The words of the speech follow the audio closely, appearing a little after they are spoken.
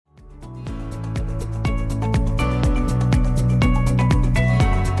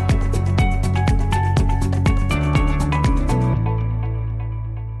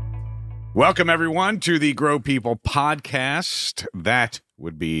Welcome, everyone, to the Grow People podcast. That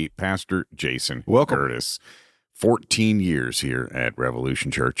would be Pastor Jason Curtis. 14 years here at Revolution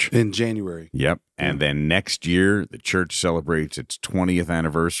Church. In January. Yep. And then next year, the church celebrates its 20th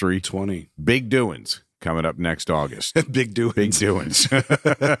anniversary. 20. Big doings coming up next August. Big doings. Big doings.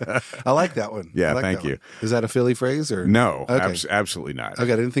 I like that one. Yeah, like thank you. One. Is that a Philly phrase? Or No, okay. Absolutely not.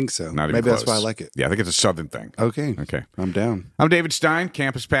 Okay, I didn't think so. Not even Maybe close. That's why I like it. Yeah, I think it's a Southern thing. Okay. Okay. I'm down. I'm David Stein,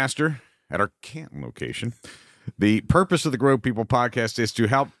 campus pastor at our Canton location. The purpose of the Grow People podcast is to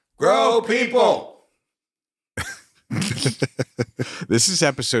help grow people. This is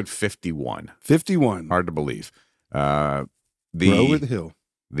episode 51. 51. Hard to believe. Grow with the hill.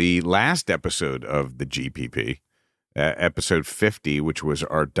 The last episode of the GPP, episode 50, which was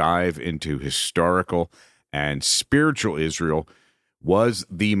our dive into historical and spiritual Israel, was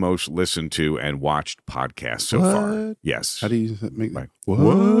the most listened to and watched podcast so far. Yes. How do you make that?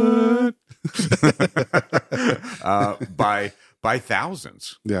 What? By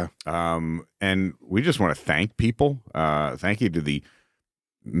thousands. Yeah. And we just want to thank people. Thank you to the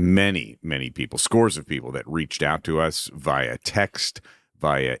many, many people, scores of people that reached out to us via text,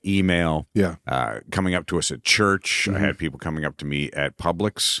 via email. Yeah. Coming up to us at church. Mm-hmm. I had people coming up to me at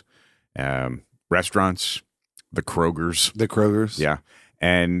Publix, restaurants, the Krogers. Yeah.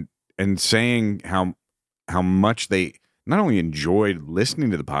 And saying how much they not only enjoyed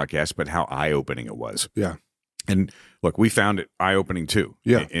listening to the podcast, but how eye-opening it was. Yeah. And look, we found it eye-opening too.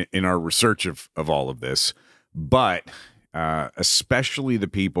 Yeah. In our research of all of this, but especially the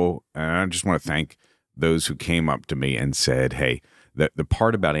people, and I just want to thank those who came up to me and said, hey, the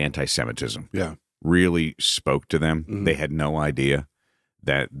part about anti-Semitism really spoke to them. Mm-hmm. They had no idea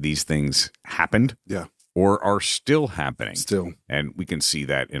that these things happened or are still happening. Still. And we can see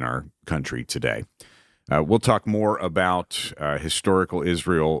that in our country today. We'll talk more about historical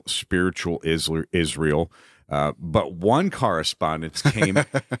Israel, spiritual Israel. But one correspondence came.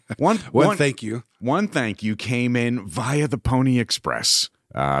 One thank you. One thank you came in via the Pony Express.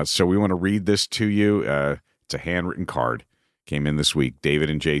 So we want to read this to you. It's a handwritten card. Came in this week. David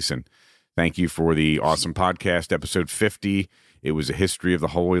and Jason, thank you for the awesome podcast, episode 50. It was a history of the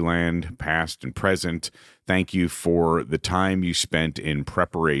Holy Land, past and present. Thank you for the time you spent in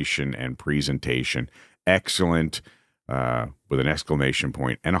preparation and presentation. Excellent, with an exclamation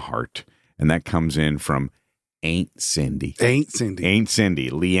point and a heart. And that comes in from Aunt Cindy.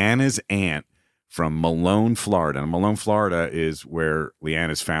 Leanna's aunt from Malone, Florida. And Malone, Florida is where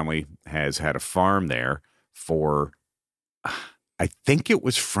Leanna's family has had a farm there for, I think it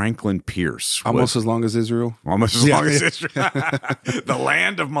was Franklin Pierce. Almost as long as Israel. Almost as long as Israel. The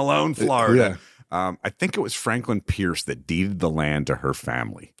land of Malone, Florida. Yeah. I think it was Franklin Pierce that deeded the land to her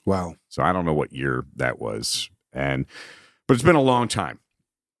family. Wow. So I don't know what year that was. But it's been a long time.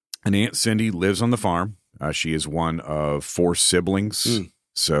 And Aunt Cindy lives on the farm. She is one of 4 siblings.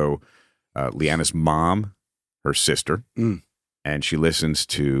 So Leanna's mom, her sister, and she listens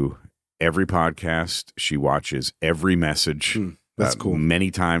to every podcast. She watches every message. That's cool.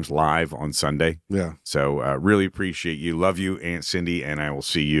 Many times live on Sunday. Yeah. So really appreciate you. Love you, Aunt Cindy, and I will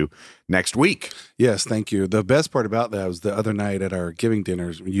see you next week. Yes, thank you. The best part about that was the other night at our giving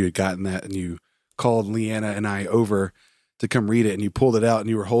dinners when you had gotten that and you called Leanna and I over to come read it, and you pulled it out and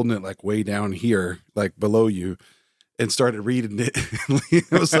you were holding it like way down here, like below you, and started reading it.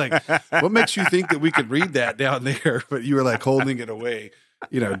 It was like, what makes you think that we could read that down there? But you were like holding it away,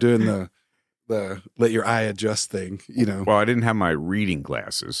 doing the let your eye adjust thing, Well, I didn't have my reading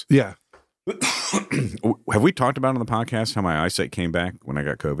glasses. Yeah. Have we talked about on the podcast how my eyesight came back when I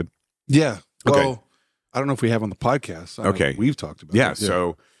got COVID? Yeah. Okay. Well, I don't know if we have on the podcast. Okay. We've talked about it. Yeah.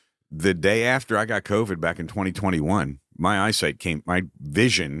 So the day after I got COVID back in 2021, my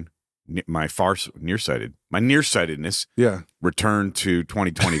vision, my nearsightedness returned to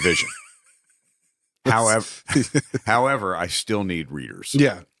 2020 vision. However, I still need readers.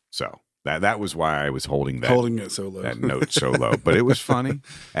 Yeah. So that was why I was holding it so low. That note so low. But it was funny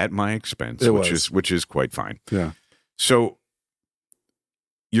at my expense, which is quite fine. Yeah. So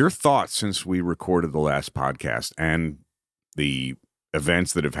your thoughts since we recorded the last podcast and the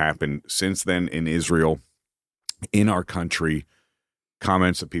events that have happened since then in Israel, in our country,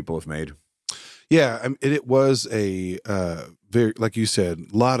 comments that people have made? Yeah, it was a very, like you said,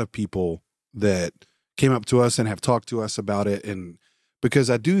 a lot of people that came up to us and have talked to us about it. And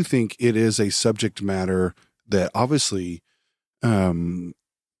because I do think it is a subject matter that obviously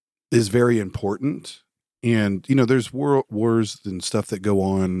is very important. And, there's wars and stuff that go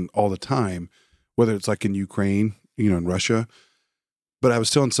on all the time, whether it's like in Ukraine, in Russia. But I was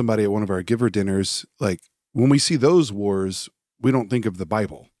telling somebody at one of our giver dinners, like, when we see those wars, we don't think of the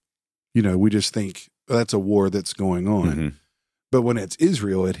Bible. We just think that's a war that's going on. Mm-hmm. But when it's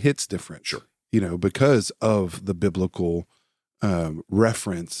Israel, it hits different. Sure. Because of the biblical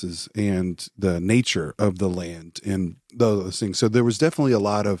references and the nature of the land and those things. So there was definitely a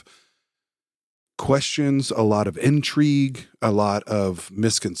lot of questions, a lot of intrigue, a lot of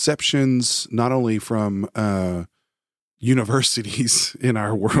misconceptions, not only from universities in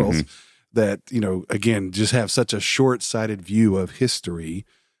our world that, again, just have such a short-sighted view of history.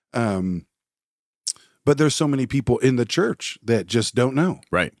 But there's so many people in the church that just don't know.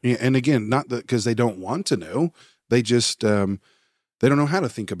 Right. And again, not because they don't want to know, they just, they don't know how to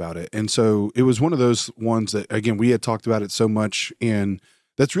think about it. And so it was one of those ones that, again, we had talked about it so much, and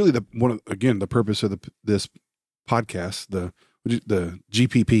that's really the purpose of this podcast, the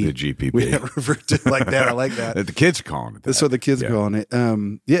GPP. The GPP. We have referred to it like that. I like that. The kids are calling it that. So the kids are calling it.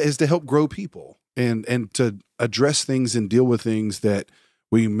 Is to help grow people and to address things and deal with things that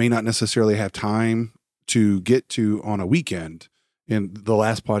we may not necessarily have time to get to on a weekend. And the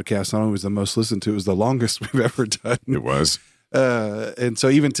last podcast not only was the most listened to, it was the longest we've ever done. It was. And so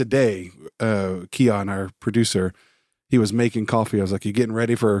even today, Keon, our producer, he was making coffee. I was like, "You getting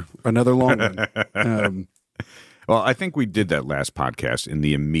ready for another long one?" Well, I think we did that last podcast in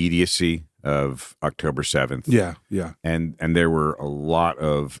the immediacy of October 7th. Yeah, yeah. And there were a lot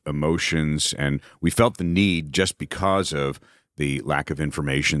of emotions, and we felt the need, just because of the lack of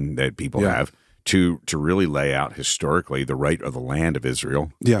information that people have, to really lay out historically the right of the land of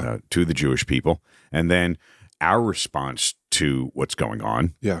Israel to the Jewish people. And then our response to what's going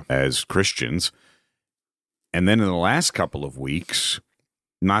on as Christians. And then in the last couple of weeks,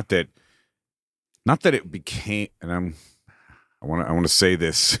 not that it became, and I want to say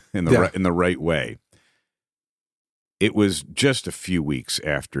this in the right way. It was just a few weeks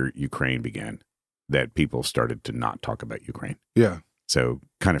after Ukraine began that people started to not talk about Ukraine. Yeah. So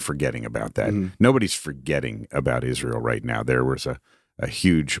kind of forgetting about that. Mm-hmm. Nobody's forgetting about Israel right now. There was a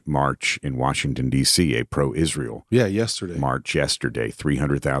huge march in Washington, D.C., a pro-Israel march yesterday.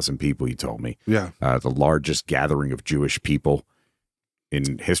 300,000 people, he told me. Yeah. The largest gathering of Jewish people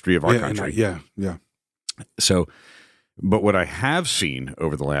in history of our country. Yeah. So, but what I have seen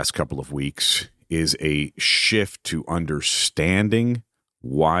over the last couple of weeks is a shift to understanding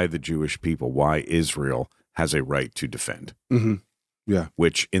why the Jewish people, why Israel has a right to defend. Mm-hmm. Yeah.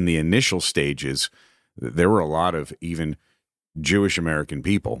 Which in the initial stages, there were a lot of even Jewish American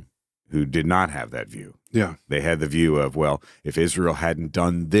people who did not have that view. Yeah. They had the view of, well, if Israel hadn't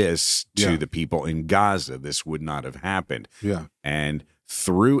done this to the people in Gaza, this would not have happened. Yeah. And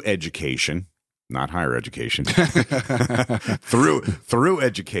through education, not higher education, through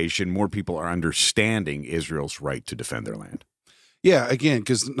education, more people are understanding Israel's right to defend their land. Yeah, again,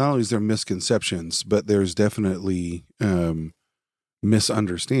 because not only is there misconceptions, but there's definitely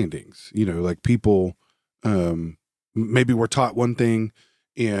misunderstandings. Like people maybe were taught one thing,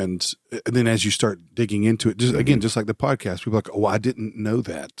 and then as you start digging into it, just like the podcast, people are like, "Oh, I didn't know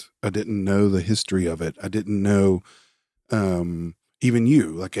that. I didn't know the history of it. I didn't know." Even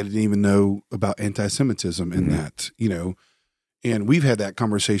you, like I didn't even know about anti-Semitism in that, and we've had that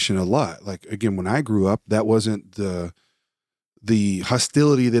conversation a lot. Like, again, when I grew up, that wasn't the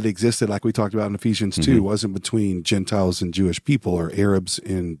hostility that existed, like we talked about in Ephesians 2, wasn't between Gentiles and Jewish people or Arabs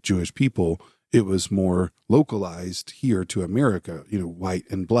and Jewish people. It was more localized here to America, white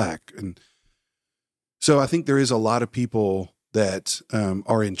and black. And so I think there is a lot of people that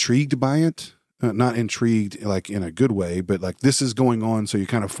are intrigued by it. Not intrigued like in a good way, but like this is going on, so you're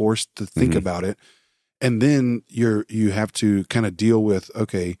kind of forced to think about it, and then you have to kind of deal with,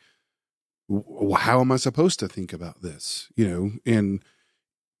 okay, how am I supposed to think about this? And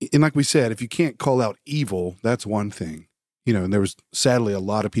like we said, if you can't call out evil, that's one thing, and there was sadly a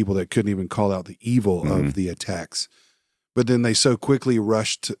lot of people that couldn't even call out the evil of the attacks, but then they so quickly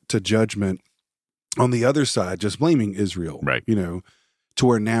rushed to judgment on the other side, just blaming Israel, right? To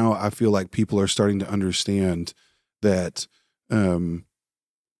where now I feel like people are starting to understand that, they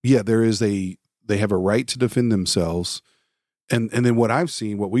have a right to defend themselves. And then what I've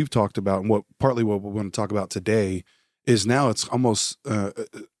seen, what we've talked about, and partly what we're going to talk about today is now it's almost,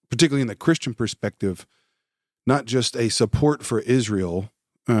 particularly in the Christian perspective, not just a support for Israel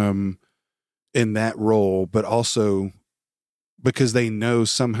in that role, but also because they know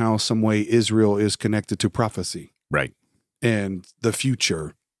somehow, some way Israel is connected to prophecy. Right. And the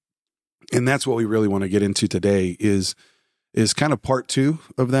future. And that's what we really want to get into today is kind of part 2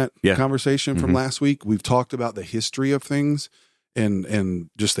 of that conversation from last week. We've talked about the history of things and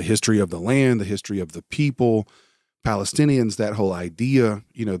just the history of the land, the history of the people, Palestinians, that whole idea,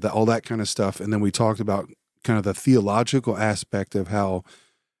 all that kind of stuff. And then we talked about kind of the theological aspect of how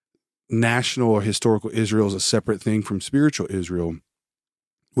national or historical Israel is a separate thing from spiritual Israel,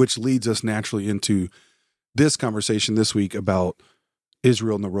 which leads us naturally into this conversation this week about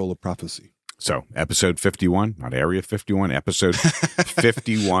Israel and the role of prophecy. So, episode 51, not Area 51, episode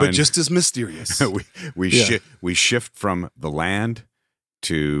 51. But just as mysterious. we shift from the land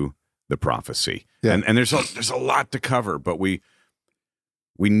to the prophecy. Yeah. And there's a lot to cover, but we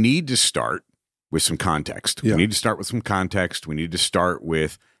need to start with some context. Yeah. We need to start with some context. We need to start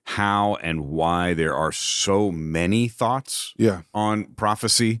with how and why there are so many thoughts on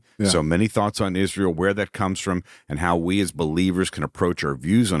prophecy, so many thoughts on Israel, where that comes from, and how we as believers can approach our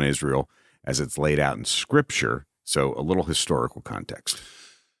views on Israel as it's laid out in Scripture. So a little historical context.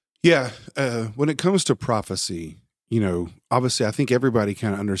 Yeah. When it comes to prophecy, obviously I think everybody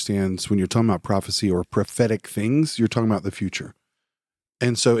kind of understands when you're talking about prophecy or prophetic things, you're talking about the future.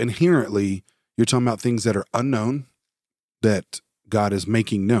 And so inherently, you're talking about things that are unknown that God is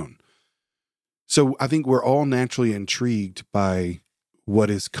making known. So I think we're all naturally intrigued by what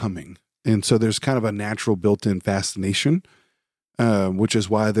is coming. And so there's kind of a natural built-in fascination, which is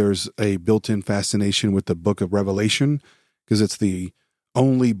why there's a built-in fascination with the book of Revelation, because it's the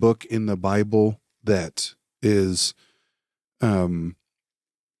only book in the Bible that is what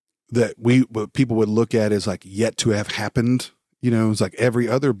people would look at as like yet to have happened. It's like every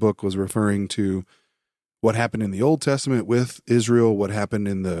other book was referring to what happened in the Old Testament with Israel, what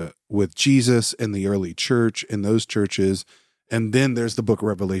happened with Jesus and the early church and those churches, and then there's the book of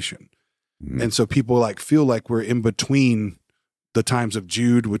Revelation. Mm-hmm. And so people feel like we're in between the times of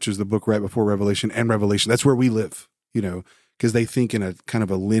Jude, which is the book right before Revelation, and Revelation. That's where we live, because they think in a kind of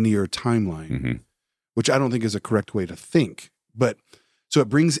a linear timeline, mm-hmm. which I don't think is a correct way to think. But so it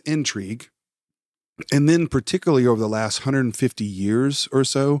brings intrigue. And then particularly over the last 150 years or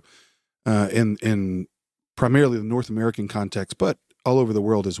so, in primarily the North American context, but all over the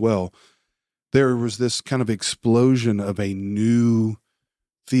world as well, there was this kind of explosion of a new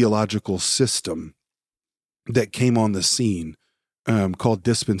theological system that came on the scene called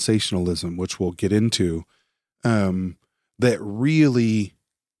dispensationalism, which we'll get into, that really,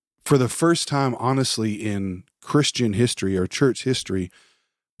 for the first time, honestly, in Christian history or church history,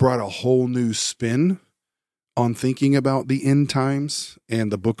 brought a whole new spin on thinking about the end times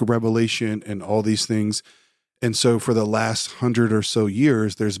and the book of Revelation and all these things. And so for the last 100 or so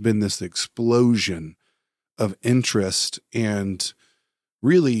years, there's been this explosion of interest and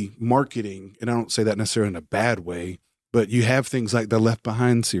really marketing. And I don't say that necessarily in a bad way, but you have things like the Left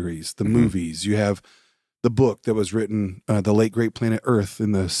Behind series, the mm-hmm. movies. You have the book that was written, The Late Great Planet Earth,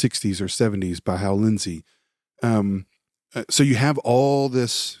 in the 60s or 70s by Hal Lindsey. So you have all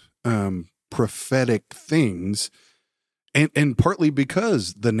this prophetic things, and partly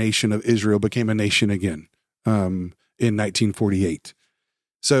because the nation of Israel became a nation again in 1948.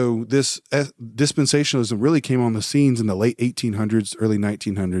 So this dispensationalism really came on the scenes in the late 1800s, early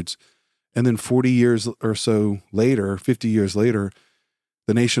 1900s, and then 40 years or so later, 50 years later,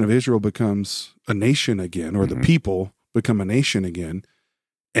 the nation of Israel becomes a nation again, or mm-hmm. the people become a nation again.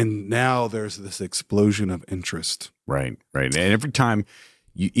 And now there's this explosion of interest. Right. And every time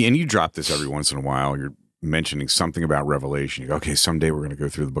you drop this every once in a while, you're mentioning something about Revelation. You go, okay, someday we're going to go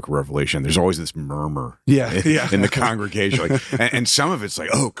through the book of Revelation. There's always this murmur in the congregation. And some of it's like,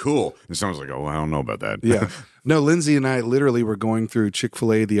 oh, cool. And someone's like, oh, I don't know about that. Yeah. No, Lindsay and I literally were going through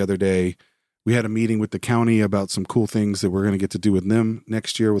Chick-fil-A the other day. We had a meeting with the county about some cool things that we're going to get to do with them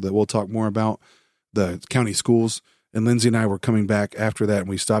next year that we'll talk more about, the county schools. And Lindsay and I were coming back after that, and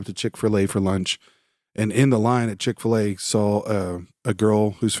we stopped at Chick-fil-A for lunch. And in the line at Chick-fil-A, saw a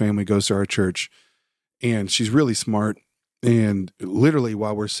girl whose family goes to our church, and she's really smart. And literally,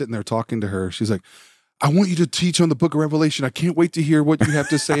 while we're sitting there talking to her, she's like, I want you to teach on the book of Revelation. I can't wait to hear what you have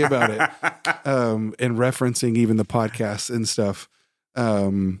to say about it. And referencing even the podcast and stuff.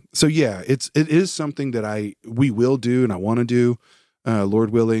 So yeah, it is something that we will do and I want to do, Lord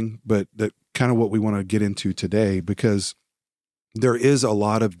willing, but that kind of what we want to get into today, because there is a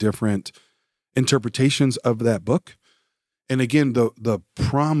lot of different interpretations of that book. And again, the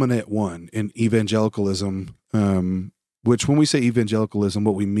prominent one in evangelicalism, which when we say evangelicalism,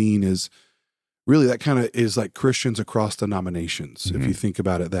 what we mean is really that kind of is like Christians across denominations, mm-hmm. if you think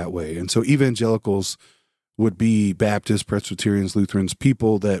about it that way. And so evangelicals would be Baptists, Presbyterians, Lutherans,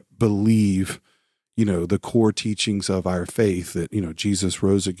 people that believe, the core teachings of our faith, that, Jesus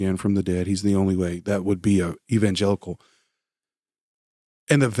rose again from the dead. He's the only way. That would be a evangelical.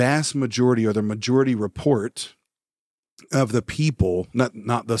 And the vast majority, or the majority report of the people,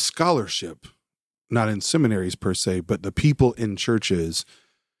 not the scholarship, not in seminaries per se, but the people in churches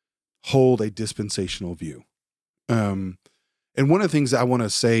hold a dispensational view. And one of the things I want to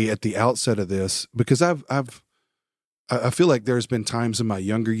say at the outset of this, because I feel like there's been times in my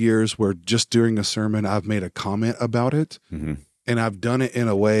younger years where just during a sermon, I've made a comment about it, and I've done it in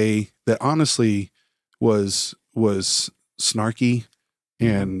a way that honestly was snarky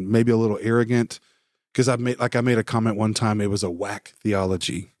and maybe a little arrogant. Because I made a comment one time, it was a whack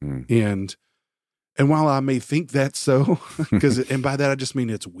theology, and while I may think that's so, and by that I just mean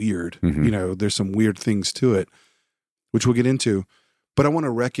it's weird. There's some weird things to it, which we'll get into. But I want to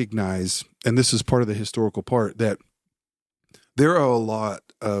recognize, and this is part of the historical part, that there are a lot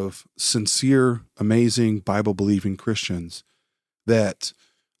of sincere, amazing, Bible-believing Christians that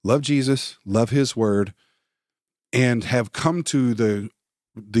love Jesus, love His Word, and have come to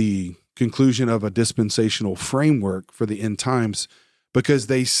the conclusion of a dispensational framework for the end times because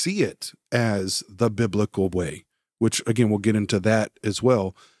they see it as the biblical way, which, again, we'll get into that as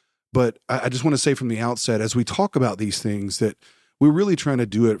well. But I just want to say from the outset, as we talk about these things, that we're really trying to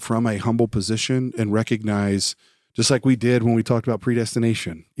do it from a humble position and recognize, just like we did when we talked about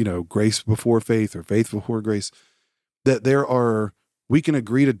predestination, grace before faith or faith before grace, that we can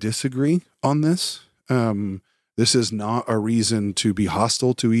agree to disagree on this. This is not a reason to be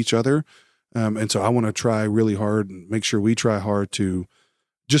hostile to each other. And so I want to try really hard and make sure we try hard to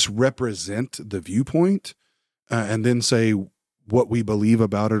just represent the viewpoint and then say what we believe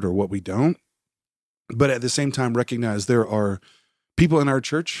about it or what we don't. But at the same time, recognize there are people in our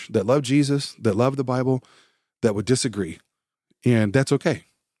church that love Jesus, that love the Bible, that would disagree. And that's okay.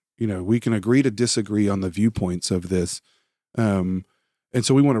 We can agree to disagree on the viewpoints of this. And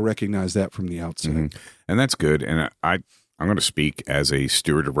so we want to recognize that from the outset. And that's good. And I'm going to speak as a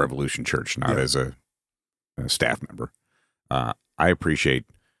steward of Revolution Church, not as a staff member. I appreciate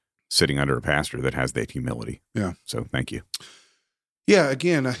sitting under a pastor that has that humility. Yeah. So thank you. Yeah.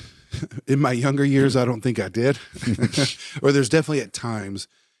 Again, in my younger years, I don't think I did. Or there's definitely at times,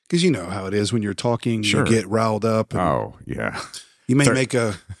 because you know how it is when you're talking, you get riled up. Oh, yeah. You may make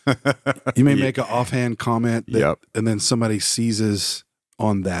make an offhand comment that, and then somebody seizes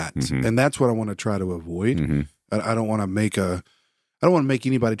on that. And that's what I want to try to avoid. I don't want to make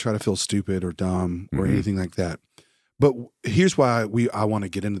anybody try to feel stupid or dumb or anything like that. But here's why I want to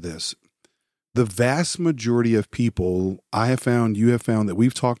get into this. The vast majority of people I have found, you have found, that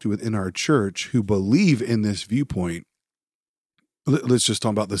we've talked to within our church who believe in this viewpoint, let's just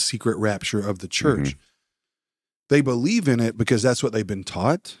talk about the secret rapture of the church. They believe in it because that's what they've been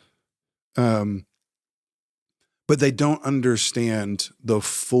taught. But they don't understand the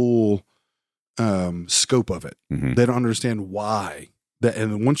full scope of it. They don't understand why.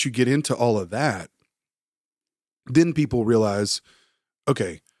 And once you get into all of that, then people realize,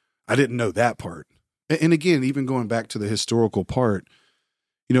 okay, I didn't know that part. And again, even going back to the historical part,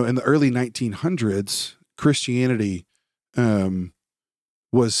 in the early 1900s, Christianity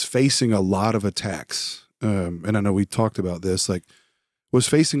was facing a lot of attacks. And I know we talked about this, was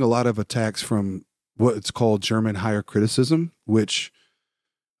facing a lot of attacks from what's called German higher criticism, which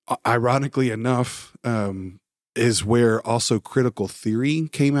ironically enough, is where also critical theory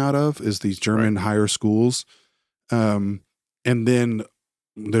came out of, is these German higher schools. And then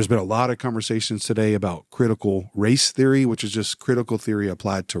there's been a lot of conversations today about critical race theory, which is just critical theory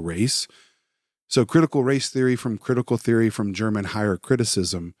applied to race. So critical race theory from German higher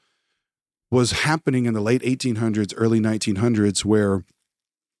criticism was happening in the late 1800s, early 1900s, where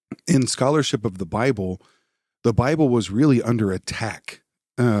in scholarship of the Bible was really under attack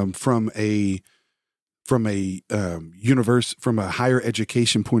from a higher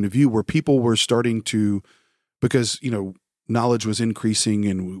education point of view, where people were starting to, because knowledge was increasing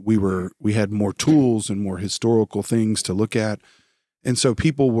and we had more tools and more historical things to look at, and so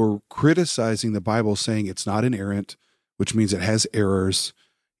people were criticizing the Bible, saying it's not inerrant, which means it has errors,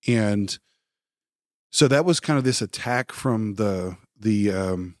 and so that was kind of this attack from the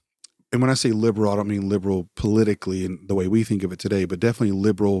and when I say liberal, I don't mean liberal politically in the way we think of it today, but definitely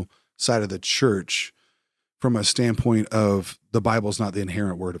liberal side of the church from a standpoint of the Bible's not the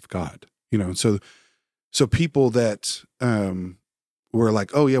inherent word of God, So people that were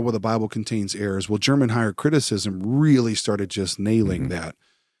like, oh yeah, well, the Bible contains errors. Well, German higher criticism really started just nailing that.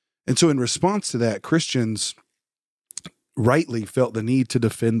 And so in response to that, Christians rightly felt the need to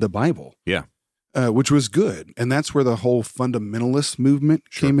defend the Bible. Yeah. Which was good. And that's where the whole fundamentalist movement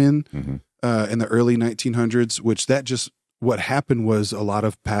came in the early 1900s, which what happened was a lot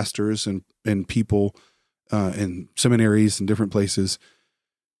of pastors and people in seminaries and different places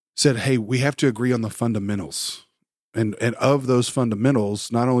said, hey, we have to agree on the fundamentals. And of those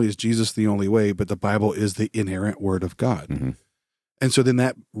fundamentals, not only is Jesus the only way, but the Bible is the inerrant word of God. And so then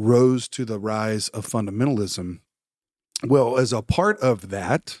that rose to the rise of fundamentalism. Well, as a part of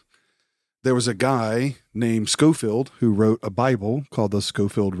that, there was a guy named Schofield who wrote a Bible called the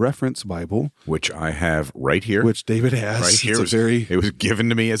Schofield Reference Bible, which I have right here. which David has. Right here. It was given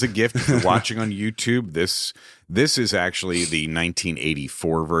to me as a gift. If you're watching on YouTube, this is actually the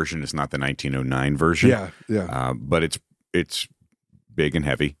 1984 version. It's not the 1909 version. Yeah. But it's big and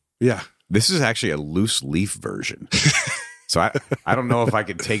heavy. Yeah. This is actually a loose leaf version. So I don't know if I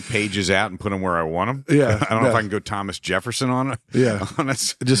could take pages out and put them where I want them. Yeah. I don't know if I can go Thomas Jefferson on it. Yeah. On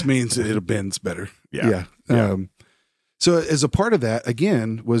it. It just means it bends better. Yeah. So as a part of that,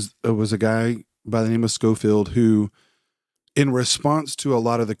 again, was a guy by the name of Schofield who, in response to a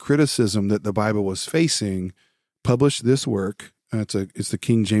lot of the criticism that the Bible was facing, published this work. It's the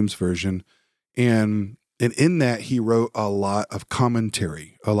King James Version. And in that, he wrote a lot of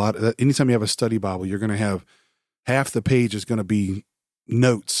commentary. Anytime you have a study Bible, you're going to have half the page is going to be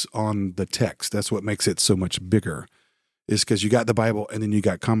notes on the text. That's what makes it so much bigger, is because you got the Bible and then you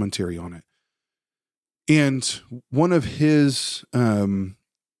got commentary on it. And one of his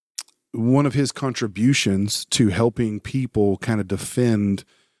contributions to helping people kind of defend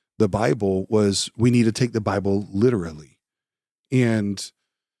the Bible was we need to take the Bible literally, and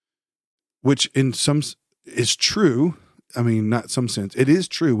which in some is true. I mean, not some sense. It is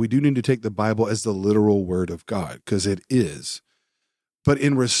true. We do need to take the Bible as the literal word of God, because it is. But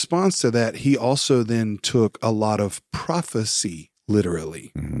in response to that, he also then took a lot of prophecy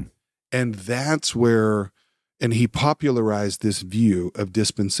literally. Mm-hmm. And that's where, and he popularized this view of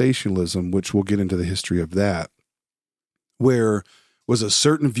dispensationalism, which we'll get into the history of that, where was a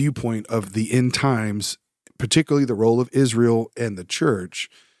certain viewpoint of the end times, particularly the role of Israel and the church,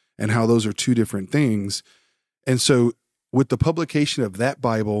 and how those are two different things. And so with the publication of that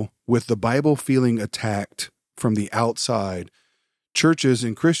Bible, with the Bible feeling attacked from the outside, churches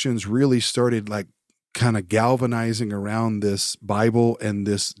and Christians really started like kind of galvanizing around this Bible and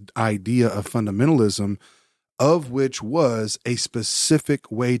this idea of fundamentalism, of which was a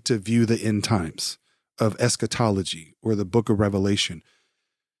specific way to view the end times of eschatology or the book of Revelation.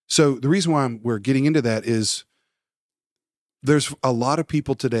 So the reason why we're getting into that is there's a lot of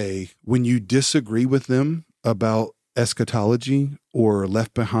people today, when you disagree with them about eschatology or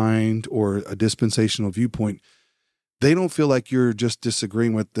left behind or a dispensational viewpoint, they don't feel like you're just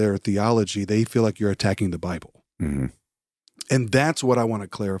disagreeing with their theology. They feel like you're attacking the Bible. Mm-hmm. And that's what I want to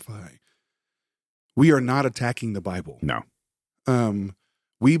clarify. We are not attacking the Bible. No.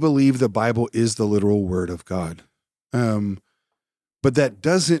 We believe the Bible is the literal word of God. But that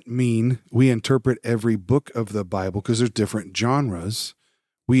doesn't mean we interpret every book of the Bible, because there's different genres.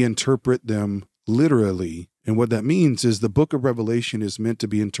 We interpret them literally. And what that means is the book of Revelation is meant to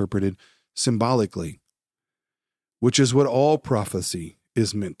be interpreted symbolically, which is what all prophecy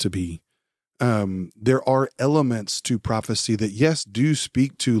is meant to be. There are elements to prophecy that, yes, do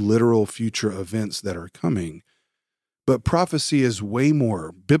speak to literal future events that are coming. But prophecy is way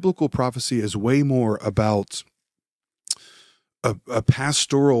more. Biblical prophecy is way more about a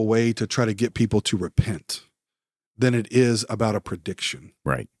pastoral way to try to get people to repent than it is about a prediction.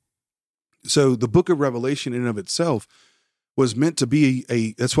 Right. So the book of Revelation in and of itself was meant to be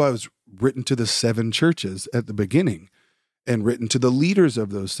that's why it was written to the 7 churches at the beginning and written to the leaders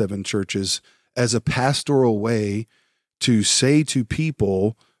of those 7 churches as a pastoral way to say to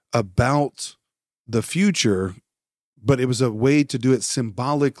people about the future, but it was a way to do it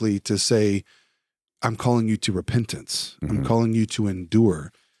symbolically to say, I'm calling you to repentance. Mm-hmm. I'm calling you to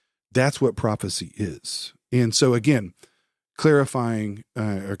endure. That's what prophecy is. And so again, clarifying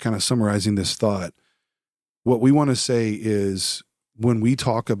or kind of summarizing this thought, what we want to say is when we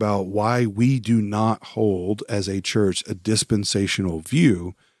talk about why we do not hold as a church a dispensational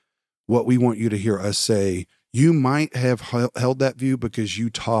view, what we want you to hear us say, you might have held that view because you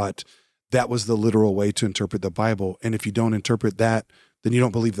taught that was the literal way to interpret the Bible. And if you don't interpret that, then you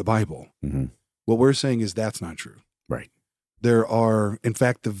don't believe the Bible. Mm-hmm. What we're saying is that's not true. Right. There are, in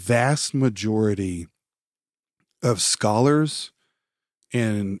fact, the vast majority of scholars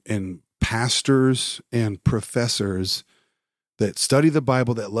and pastors and professors that study the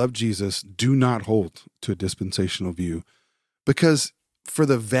Bible, that love Jesus, do not hold to a dispensational view, because for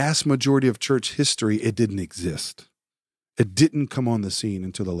the vast majority of church history, it didn't exist. It didn't come on the scene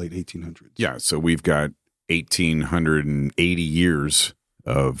until the late 1800s. Yeah, so we've got 1,880 years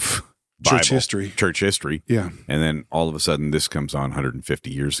of Bible, church history. Yeah. And then all of a sudden this comes on 150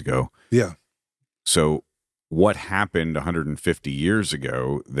 years ago. Yeah. So what happened 150 years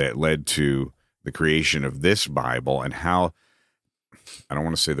ago that led to the creation of this Bible, and how, I don't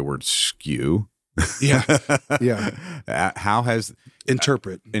want to say the word skew. Yeah. Yeah. How has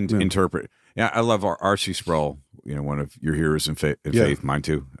interpret. Interpret. Yeah, I love R.C. Sproul. one of your heroes in Yeah. faith, mine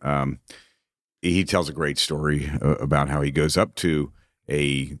too. He tells a great story about how he goes up to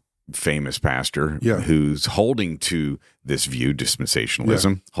a famous pastor who's holding to this view,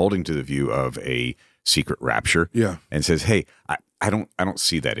 dispensationalism, holding to the view of a secret rapture, and says, "Hey, I don't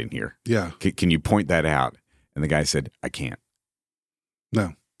see that in here. Yeah, can you point that out?" And the guy said, "I can't."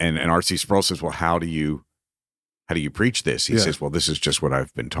 No. And R.C. Sproul says, "Well, how do you preach this?" He says, "Well, this is just what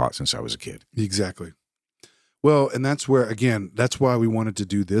I've been taught since I was a kid." Exactly. Well, and that's where, again, that's why we wanted to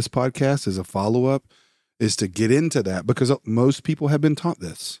do this podcast as a follow-up, is to get into that, because most people have been taught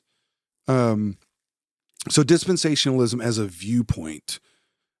this. So dispensationalism as a viewpoint,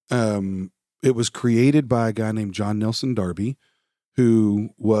 it was created by a guy named John Nelson Darby, who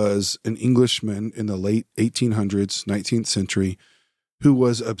was an Englishman in the late 1800s, 19th century, who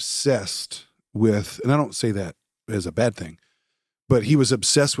was obsessed with, and I don't say that as a bad thing, but he was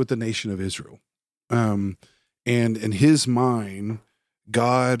obsessed with the nation of Israel. And in his mind,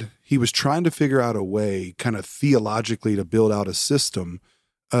 he was trying to figure out a way kind of theologically to build out a system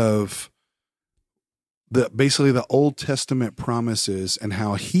of basically the Old Testament promises, and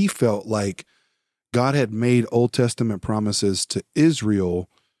how he felt like God had made Old Testament promises to Israel,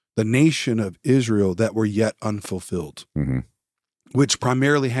 the nation of Israel, that were yet unfulfilled, which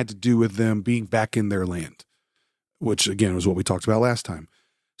primarily had to do with them being back in their land, which again was what we talked about last time.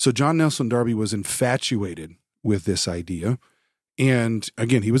 So John Nelson Darby was infatuated with this idea. And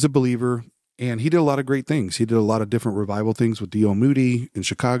again, he was a believer, and he did a lot of great things. He did a lot of different revival things with D.L. Moody in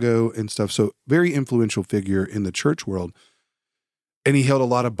Chicago and stuff. So very influential figure in the church world. And he held a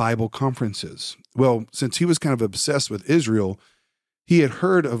lot of Bible conferences. Well, since he was kind of obsessed with Israel, he had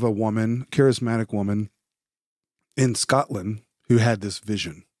heard of a woman, charismatic woman in Scotland, who had this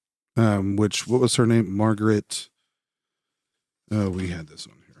vision, what was her name? Margaret. We had this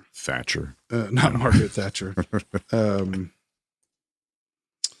one here. Thatcher. Not Margaret Thatcher.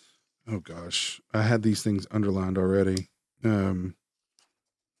 Oh gosh, I had these things underlined already.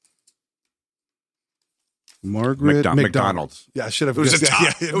 Margaret McDonald. Yeah, I should have. It was a tie.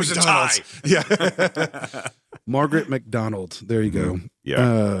 Yeah, it was a tie. Yeah. Margaret McDonald. There you go.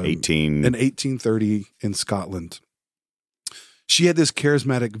 Yeah. In 1830 in Scotland. She had this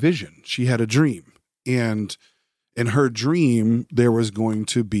charismatic vision. She had a dream, and in her dream, there was going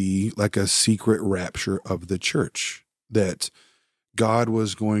to be like a secret rapture of the church, that God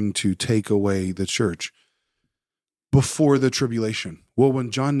was going to take away the church before the tribulation. Well,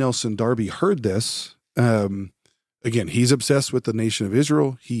 when John Nelson Darby heard this, again, he's obsessed with the nation of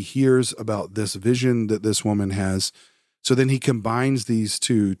Israel. He hears about this vision that this woman has. So then he combines these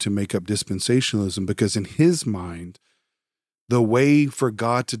two to make up dispensationalism, because in his mind, the way for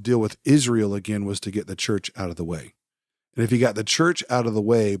God to deal with Israel again was to get the church out of the way. And if he got the church out of the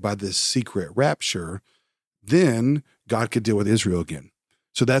way by this secret rapture, then God could deal with Israel again.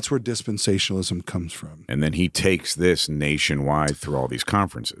 So that's where dispensationalism comes from. And then he takes this nationwide through all these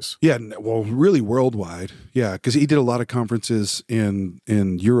conferences. Yeah, well, really worldwide. Yeah, because he did a lot of conferences in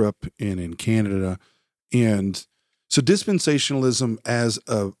Europe and in Canada. And so dispensationalism as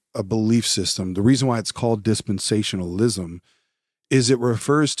a belief system, the reason why it's called dispensationalism is it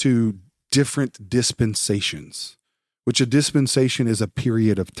refers to different dispensations, which a dispensation is a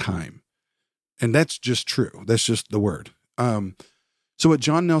period of time. And that's just true. That's just the word. So what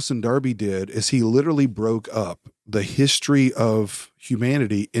John Nelson Darby did is he literally broke up the history of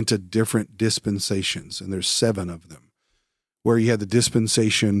humanity into different dispensations. And there's 7 of them, where you had the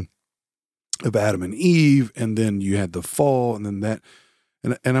dispensation of Adam and Eve, and then you had the fall, and then that,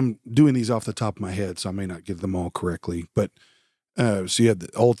 and I'm doing these off the top of my head, so I may not get them all correctly, but so you had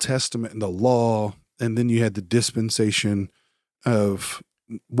the Old Testament and the law, and then you had the dispensation of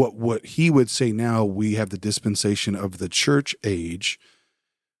what he would say now, we have the dispensation of the church age,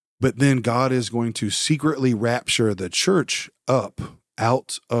 but then God is going to secretly rapture the church up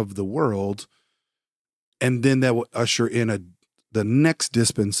out of the world, and then that will usher in the next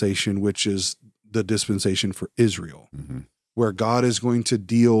dispensation, which is the dispensation for Israel, where God is going to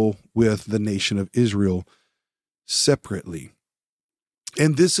deal with the nation of Israel separately.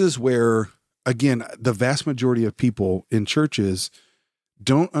 And this is where, again, the vast majority of people in churches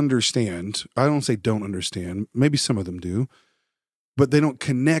don't understand. I don't say don't understand. Maybe some of them do, but they don't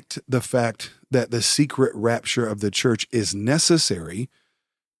connect the fact that the secret rapture of the church is necessary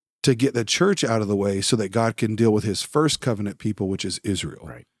to get the church out of the way so that God can deal with his first covenant people, which is Israel.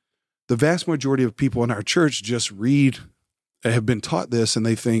 Right. The vast majority of people in our church just have been taught this, and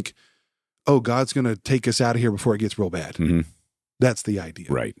they think, oh, God's going to take us out of here before it gets real bad. That's the idea.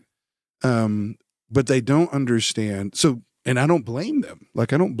 Right. But they don't understand. So, and I don't blame them.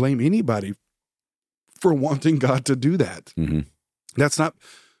 Like, I don't blame anybody for wanting God to do that. Mm-hmm. That's not,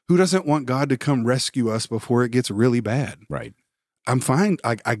 who doesn't want God to come rescue us before it gets really bad? Right. I'm fine.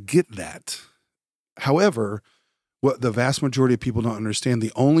 I get that. However, what the vast majority of people don't understand,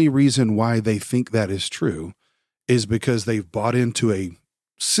 the only reason why they think that is true is because they've bought into a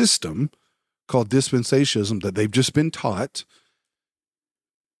system called dispensationalism that they've just been taught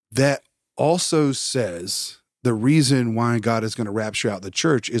that also says the reason why God is going to rapture out the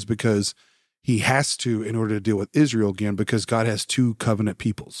church is because he has to in order to deal with Israel again, because God has two covenant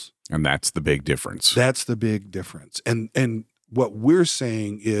peoples. And that's the big difference. That's the big difference. And what we're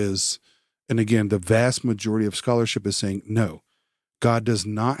saying is, and again, the vast majority of scholarship is saying, no, God does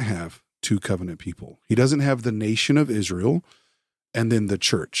not have two covenant people. He doesn't have the nation of Israel and then the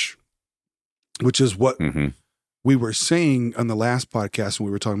church, which is what we were saying on the last podcast when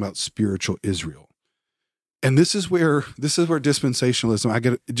we were talking about spiritual Israel. And this is where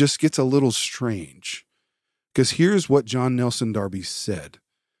dispensationalism, it just gets a little strange, because here's what John Nelson Darby said.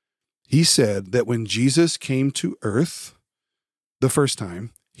 He said that when Jesus came to earth the first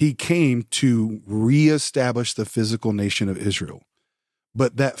time, he came to reestablish the physical nation of Israel.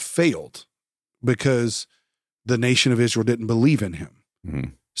 But that failed because the nation of Israel didn't believe in him. Mm-hmm.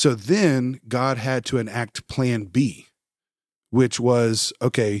 So then God had to enact plan B, which was,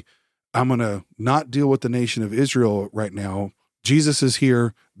 okay, I'm going to not deal with the nation of Israel right now. Jesus is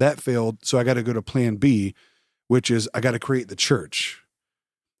here. That failed. So I got to go to plan B, which is I got to create the church.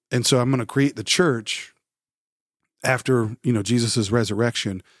 And so I'm going to create the church after, Jesus's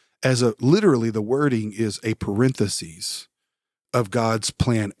resurrection, as literally the wording is a parenthesis of God's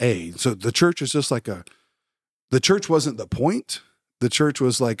plan A. So the church is just like the church wasn't the point. The church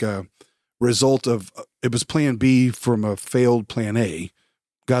was like a result of, it was plan B from a failed plan A.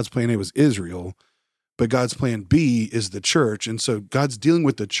 God's plan A was Israel, but God's plan B is the church. And so God's dealing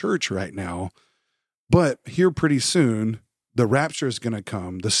with the church right now, but here pretty soon, the rapture is going to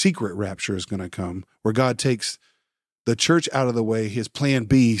come. The secret rapture is going to come, where God takes the church out of the way, his plan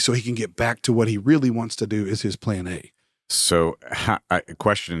B, so he can get back to what he really wants to do is his plan A. So a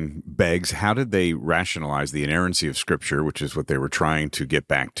question begs, how did they rationalize the inerrancy of Scripture, which is what they were trying to get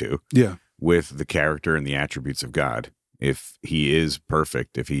back to, with the character and the attributes of God? If he is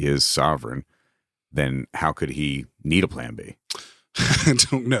perfect, if he is sovereign, then how could he need a plan B? I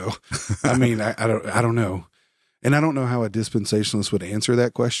don't know. I mean, I don't know. And I don't know how a dispensationalist would answer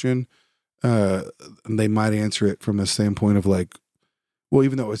that question. They might answer it from a standpoint of like, well,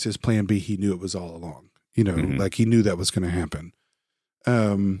 even though it's his plan B, he knew it was all along. Like he knew that was going to happen.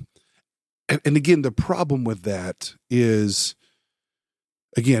 And again, the problem with that is,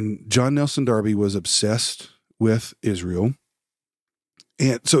 again, John Nelson Darby was obsessed with Israel.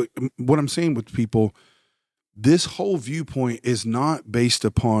 And so what I'm saying with people, this whole viewpoint is not based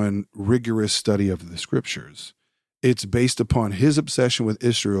upon rigorous study of the scriptures. It's based upon his obsession with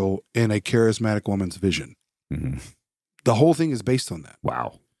Israel and a charismatic woman's vision. Mm-hmm. The whole thing is based on that.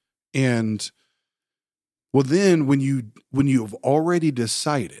 Wow. And well, then when you've already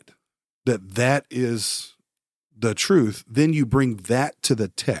decided that is the truth, then you bring that to the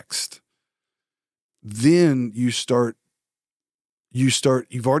text. Then you've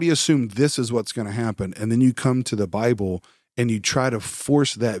already assumed this is what's going to happen. And then you come to the Bible and you try to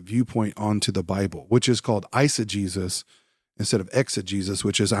force that viewpoint onto the Bible, which is called eisegesis instead of exegesis,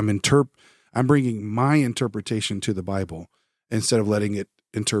 which is I'm bringing my interpretation to the Bible instead of letting it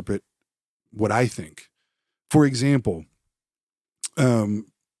interpret what I think. For example, in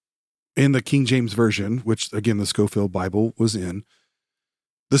the King James Version, which again, the Scofield Bible was in,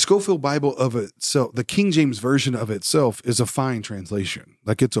 the Scofield Bible of itself, the King James Version of itself is a fine translation.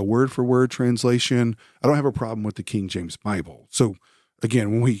 Like it's a word for word translation. I don't have a problem with the King James Bible. So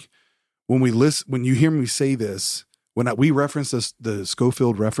again, when you hear me say this, we reference the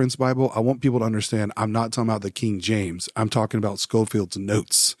Scofield Reference Bible, I want people to understand I'm not talking about the King James. I'm talking about Scofield's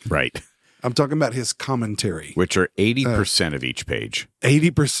notes. Right. I'm talking about his commentary, which are 80% of each page.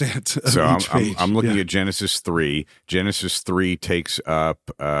 80% of each page. I'm looking at Genesis 3. Genesis 3 takes up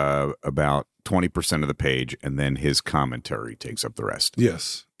about 20% of the page, and then his commentary takes up the rest.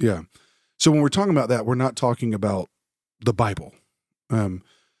 Yes, yeah. So when we're talking about that, we're not talking about the Bible.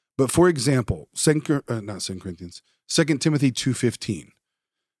 But for example, 2 Timothy 2:15,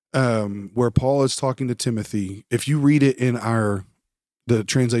 where Paul is talking to Timothy. If you read it in the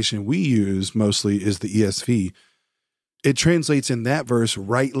translation we use mostly is the ESV. It translates in that verse,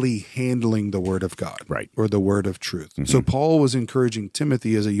 rightly handling the word of God, right, or the word of truth. Mm-hmm. So Paul was encouraging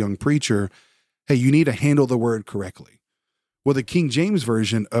Timothy as a young preacher, hey, you need to handle the word correctly. Well, the King James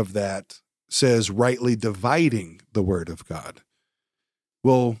Version of that says rightly dividing the word of God.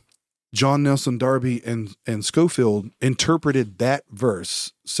 Well, John Nelson Darby and Schofield interpreted that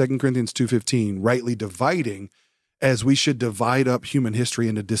verse, 2 Corinthians 2:15, rightly dividing as we should divide up human history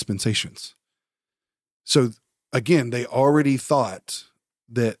into dispensations. So again, they already thought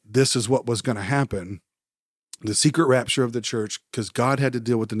that this is what was going to happen, the secret rapture of the church, because God had to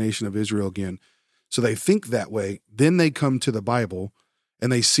deal with the nation of Israel again. So they think that way. Then they come to the Bible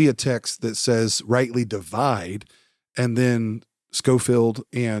and they see a text that says rightly divide. And then Schofield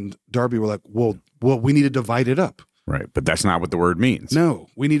and Darby were like, well, we need to divide it up. Right. But that's not what the word means. No,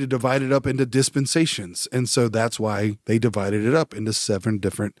 we need to divide it up into dispensations. And so that's why they divided it up into 7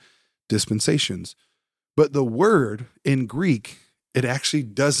 different dispensations. But the word in Greek, it actually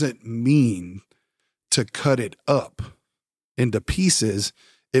doesn't mean to cut it up into pieces.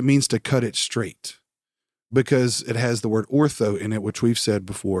 It means to cut it straight, because it has the word ortho in it, which we've said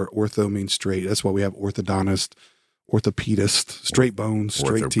before. Ortho means straight. That's why we have orthodontist, orthopedist, straight bones,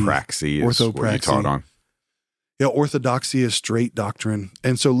 straight teeth. Orthopraxy is what you taught on. Yeah, orthodoxy is straight doctrine.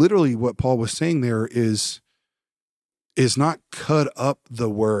 And so literally what Paul was saying there is not cut up the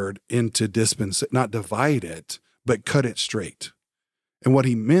word into not divide it, but cut it straight. And what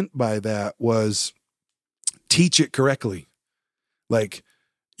he meant by that was teach it correctly. Like,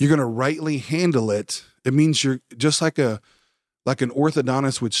 you're going to rightly handle it. It means you're just like an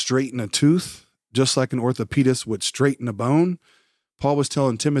orthodontist would straighten a tooth, just like an orthopedist would straighten a bone. Paul was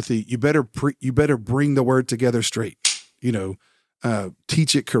telling Timothy, you better bring the word together straight,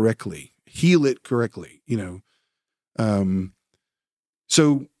 teach it correctly, heal it correctly,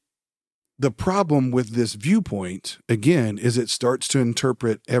 So the problem with this viewpoint, again, is it starts to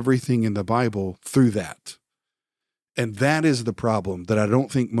interpret everything in the Bible through that. And that is the problem that I don't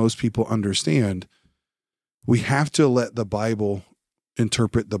think most people understand. We have to let the Bible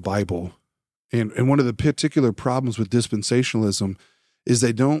interpret the Bible. And one of the particular problems with dispensationalism is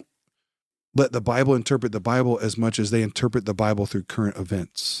they don't let the Bible interpret the Bible as much as they interpret the Bible through current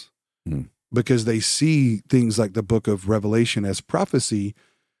events. Because they see things like the book of Revelation as prophecy,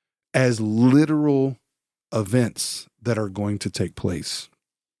 as literal events that are going to take place.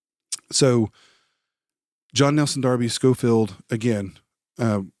 So John Nelson Darby, Schofield, again,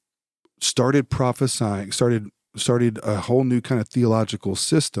 started prophesying, started a whole new kind of theological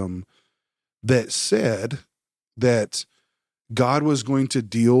system that said that God was going to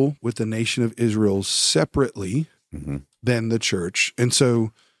deal with the nation of Israel separately than the church. And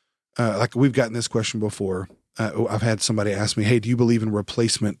so, like we've gotten this question before, I've had somebody ask me, hey, do you believe in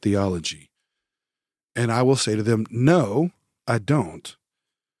replacement theology? And I will say to them, no, I don't.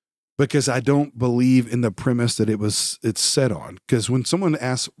 Because I don't believe in the premise that it's set on. Because when someone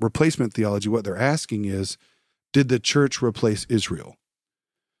asks replacement theology, what they're asking is, did the church replace Israel?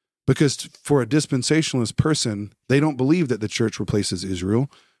 Because for a dispensationalist person, they don't believe that the church replaces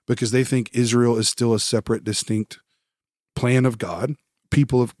Israel, because they think Israel is still a separate, distinct plan of God.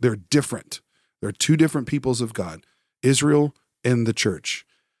 They're different. They're 2 different peoples of God, Israel and the church.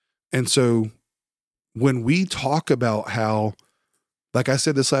 And so when we talk about how, like I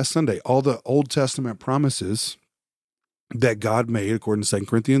said this last Sunday, all the Old Testament promises that God made, according to 2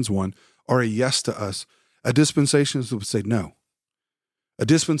 Corinthians 1, are a yes to us, a dispensationalist would say no. A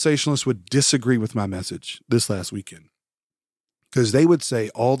dispensationalist would disagree with my message this last weekend, because they would say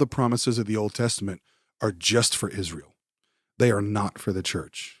all the promises of the Old Testament are just for Israel. They are not for the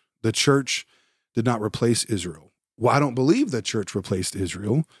church. The church did not replace Israel. Well, I don't believe the church replaced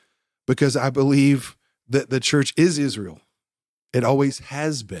Israel, because I believe that the church is Israel. It always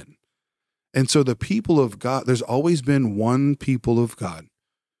has been. And so the people of God, there's always been one people of God,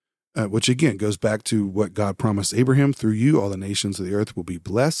 which again goes back to what God promised Abraham: through you, all the nations of the earth will be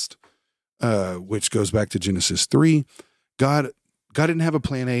blessed, which goes back to Genesis 3. God didn't have a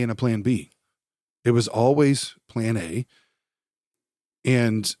plan A and a plan B. It was always plan A.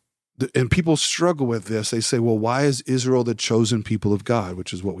 And people struggle with this. They say, well, why is Israel the chosen people of God?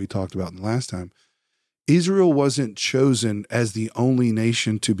 Which is what we talked about in the last time. Israel wasn't chosen as the only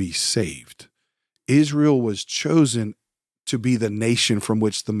nation to be saved. Israel was chosen to be the nation from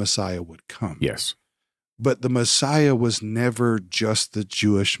which the Messiah would come. Yes. But the Messiah was never just the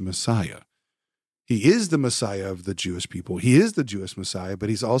Jewish Messiah. He is the Messiah of the Jewish people. He is the Jewish Messiah, but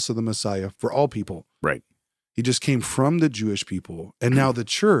he's also the Messiah for all people. Right. He just came from the Jewish people. And now the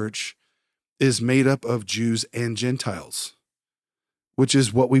church is made up of Jews and Gentiles, which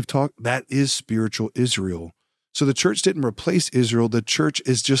is what we've talked. That is spiritual Israel. So the church didn't replace Israel. The church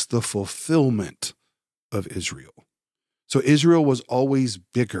is just the fulfillment of Israel. So Israel was always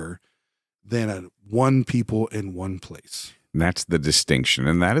bigger than one people in one place. And that's the distinction.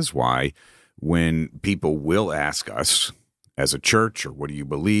 And that is why when people will ask us as a church, or what do you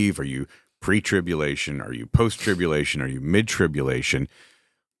believe? Are you pre-tribulation? Are you post-tribulation? Are you mid-tribulation?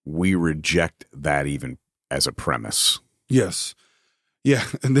 We reject that even as a premise. Yes. Yeah.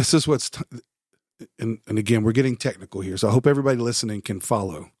 And this is and again, we're getting technical here. So I hope everybody listening can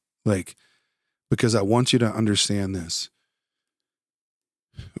follow, because I want you to understand this.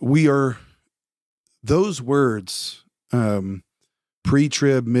 Those words,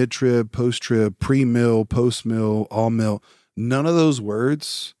 pre-trib, mid-trib, post-trib, pre-mill, post-mill, all-mill, none of those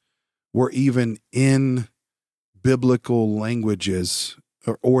words were even in biblical languages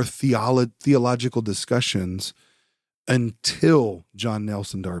or theological discussions until John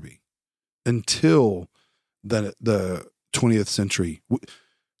Nelson Darby, until the 20th century.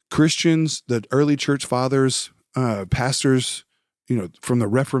 Christians, the early church fathers, pastors, from the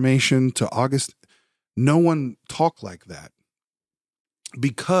Reformation to August, no one talked like that,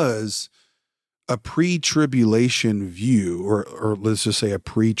 because a pre-tribulation view, or let's just say a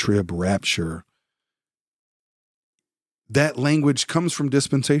pre-trib rapture, that language comes from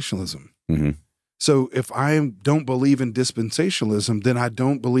dispensationalism. Mm-hmm. So if I don't believe in dispensationalism, then I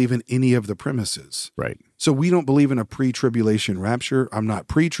don't believe in any of the premises. Right. So we don't believe in a pre-tribulation rapture. I'm not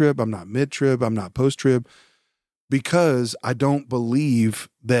pre-trib. I'm not mid-trib. I'm not post-trib, because I don't believe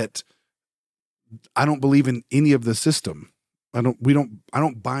in any of the system. I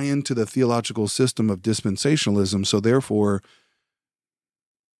don't buy into the theological system of dispensationalism. So therefore,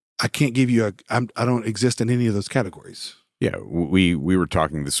 I can't give you I don't exist in any of those categories. Yeah, we were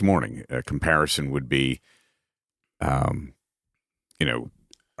talking this morning. A comparison would be, are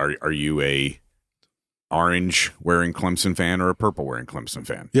you a orange wearing Clemson fan or a purple wearing Clemson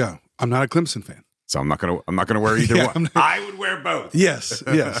fan? Yeah, I'm not a Clemson fan, so I'm not gonna wear either one. I would wear both. Yes.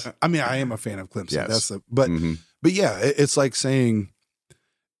 I mean, I am a fan of Clemson. Yes. But yeah, it's like saying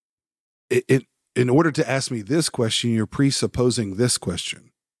it. In order to ask me this question, you're presupposing this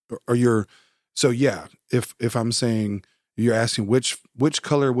question, or you're. So yeah, if I'm saying. You're asking which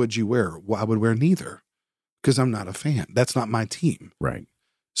color would you wear? Well, I would wear neither, because I'm not a fan. That's not my team. Right.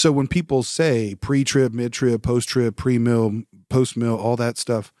 So when people say pre-trib, mid-trib, post-trib, pre-mill, post-mill, all that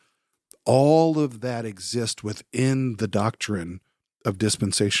stuff, all of that exists within the doctrine of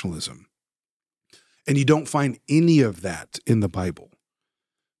dispensationalism. And you don't find any of that in the Bible.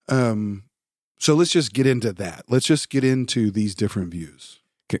 So let's just get into that. Let's just get into these different views.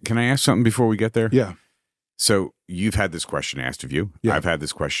 Can I ask something before we get there? Yeah. So you've had this question asked of you. Yeah. I've had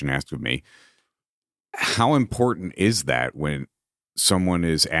this question asked of me. How important is that when someone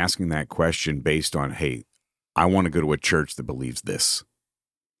is asking that question based on, hey, I want to go to a church that believes this?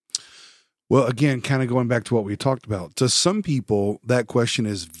 Well, again, kind of going back to what we talked about, to some people, that question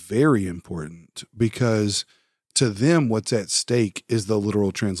is very important, because to them, what's at stake is the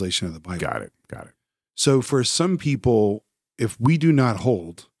literal translation of the Bible. Got it. So for some people, if we do not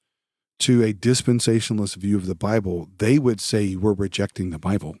hold to a dispensationalist view of the Bible, they would say we're rejecting the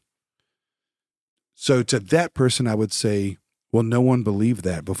Bible. So to that person, I would say, well, no one believed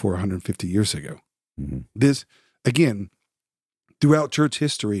that before 150 years ago. Mm-hmm. This, again, throughout church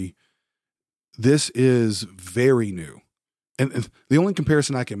history, this is very new. And the only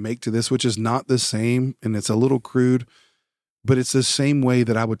comparison I can make to this, which is not the same, and it's a little crude, but it's the same way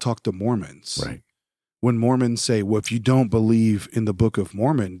that I would talk to Mormons. Right. When Mormons say, well, if you don't believe in the Book of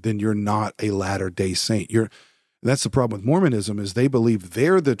Mormon, then you're not a Latter-day Saint. That's the problem with Mormonism, is they believe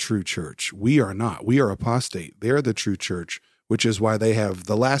they're the true church. We are not. We are apostate. They're the true church, which is why they have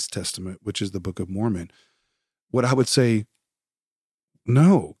the last testament, which is the Book of Mormon. What I would say,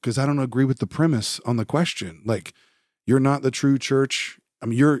 no, because I don't agree with the premise on the question. Like, you're not the true church. I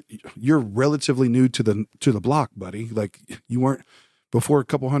mean, you're relatively new to the block, buddy. Like, you weren't. Before a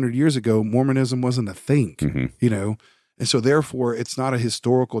couple hundred years ago, Mormonism wasn't a thing, and so therefore it's not a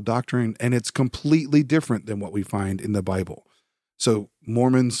historical doctrine, and it's completely different than what we find in the Bible. So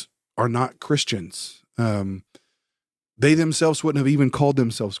Mormons are not Christians. They themselves wouldn't have even called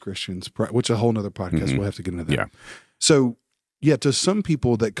themselves Christians, which is a whole nother podcast. We'll have to get into that. Yeah. So yeah, to some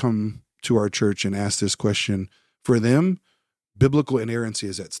people that come to our church and ask this question, for them, biblical inerrancy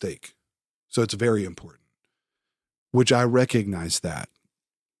is at stake. So it's very important. Which I recognize that.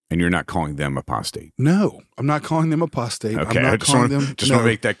 And you're not calling them apostate? No, I'm not calling them apostate. Okay, I'm not I just want to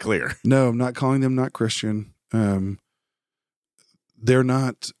make that clear. No, I'm not calling them not Christian. They're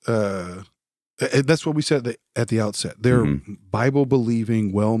not, that's what we said at the outset. They're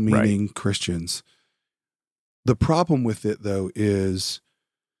Bible-believing, well-meaning Christians. The problem with it, though, is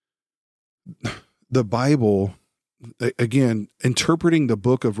the Bible, again, interpreting the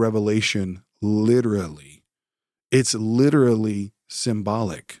book of Revelation literally. It's literally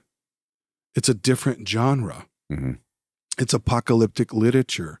symbolic. It's a different genre. Mm-hmm. It's apocalyptic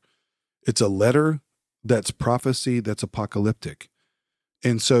literature. It's a letter that's prophecy that's apocalyptic.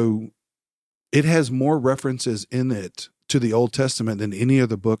 And so it has more references in it to the Old Testament than any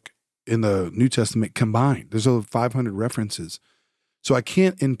other book in the New Testament combined. There's over 500 references. So I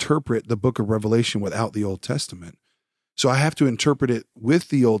can't interpret the book of Revelation without the Old Testament. So I have to interpret it with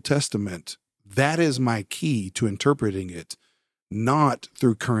the Old Testament. That is my key to interpreting it, not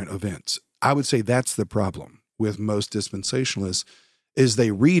through current events. I would say that's the problem with most dispensationalists, is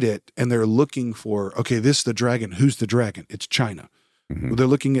they read it and they're looking for, okay, this is the dragon. Who's the dragon? It's China. Mm-hmm. Well, they're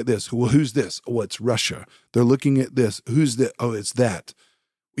looking at this. Well, who's this? Oh, it's Russia. They're looking at this. Who's that? Oh, it's that.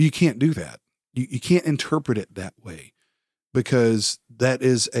 You can't do that. You can't interpret it that way, because that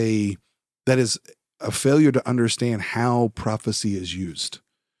is a failure to understand how prophecy is used.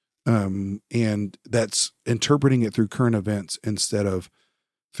 And that's interpreting it through current events instead of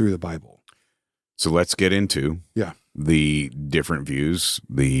through the Bible. So let's get into the different views,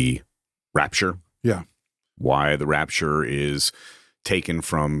 the rapture. Yeah. Why the rapture is taken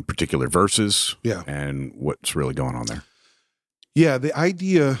from particular verses. Yeah. And what's really going on there. Yeah. The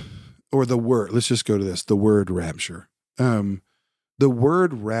idea, or the word, let's just go to this, the word rapture. The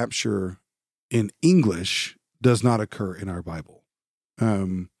word rapture in English does not occur in our Bible,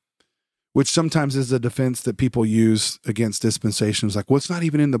 which sometimes is a defense that people use against dispensations. Like, well, it's not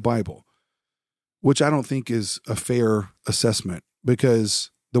even in the Bible, which I don't think is a fair assessment, because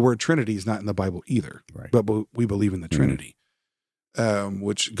the word Trinity is not in the Bible either. Right. But we believe in the Trinity,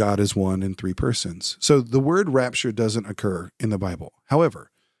 which God is one in three persons. So the word rapture doesn't occur in the Bible. However,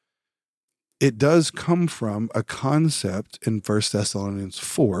 it does come from a concept in 1 Thessalonians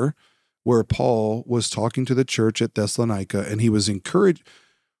 4, where Paul was talking to the church at Thessalonica, and he was encouraged.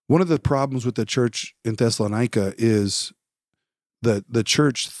 One of the problems with the church in Thessalonica is the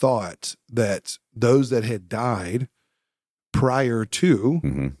church thought that those that had died prior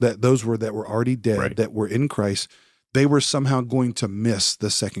to that, those that were already dead, right, that were in Christ, they were somehow going to miss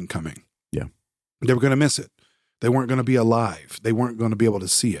the second coming. Yeah. They were going to miss it. They weren't going to be alive. They weren't going to be able to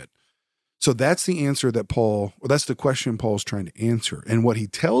see it. So that's the answer that that's the question Paul's trying to answer. And what he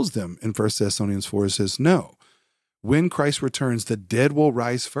tells them in 1 Thessalonians 4 says, no, when Christ returns, the dead will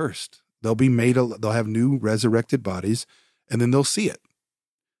rise first. They'll have new resurrected bodies, and then they'll see it,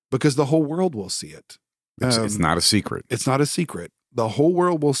 because the whole world will see it. It's not a secret. It's not a secret. The whole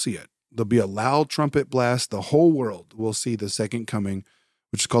world will see it. There'll be a loud trumpet blast. The whole world will see the second coming,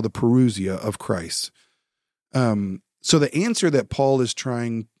 which is called the parousia of Christ. So the question that Paul is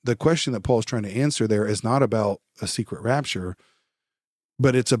trying to answer there is not about a secret rapture,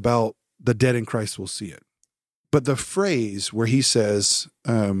 but it's about the dead in Christ will see it. But the phrase where he says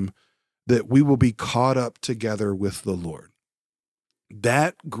that we will be caught up together with the Lord,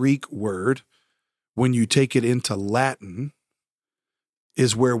 that Greek word, when you take it into Latin,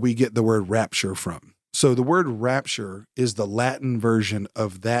 is where we get the word rapture from. So the word rapture is the Latin version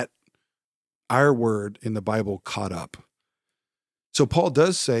of that, our word in the Bible, caught up. So Paul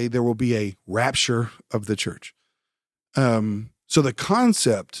does say there will be a rapture of the church. So the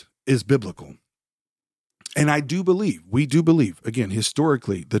concept is biblical. And we do believe, again,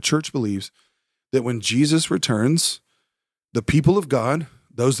 historically, the church believes that when Jesus returns, the people of God,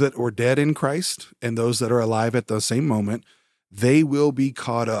 those that were dead in Christ and those that are alive at the same moment, they will be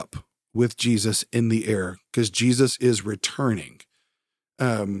caught up with Jesus in the air, because Jesus is returning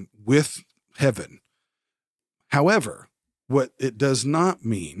with heaven. However, what it does not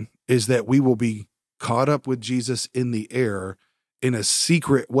mean is that we will be caught up with Jesus in the air in a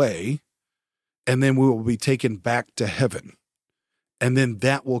secret way, and then we will be taken back to heaven. And then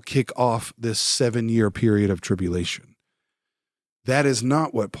that will kick off this 7-year period of tribulation. That is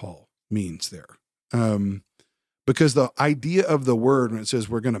not what Paul means there. Because the idea of the word, when it says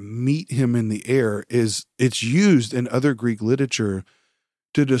we're going to meet him in the air, it's used in other Greek literature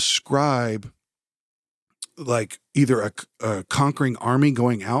to describe like either a conquering army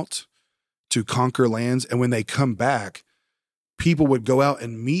going out to conquer lands. And when they come back, people would go out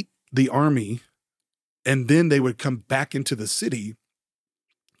and meet the army, and then they would come back into the city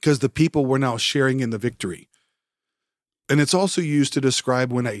because the people were now sharing in the victory. And it's also used to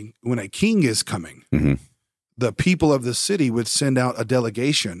describe when a king is coming. Mm-hmm. The people of the city would send out a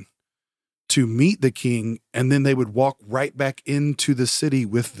delegation to meet the king, and then they would walk right back into the city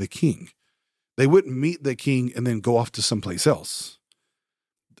with the king. They wouldn't meet the king and then go off to someplace else.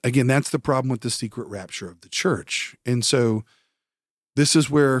 Again, that's the problem with the secret rapture of the church. And so this is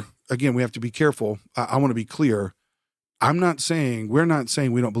where, again, we have to be careful. I want to be clear. We're not saying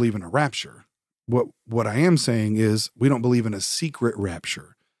we don't believe in a rapture. What I am saying is we don't believe in a secret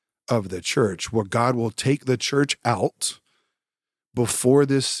rapture of the church, where God will take the church out before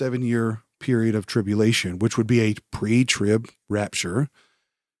this 7-year period of tribulation, which would be a pre-trib rapture,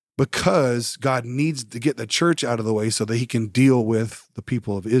 because God needs to get the church out of the way so that he can deal with the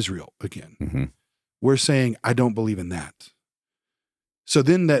people of Israel again. Mm-hmm. We're saying, I don't believe in that. So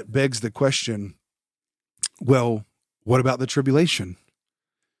then that begs the question, well, what about the tribulation?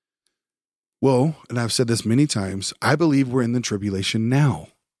 Well, and I've said this many times, I believe we're in the tribulation now.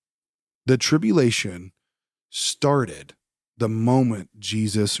 The tribulation started the moment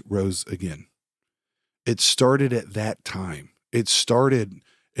Jesus rose again. It started at that time. It started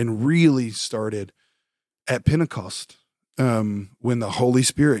and really started at Pentecost, when the Holy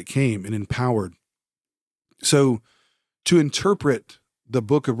Spirit came and empowered. So to interpret the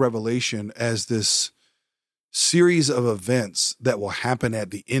book of Revelation as this series of events that will happen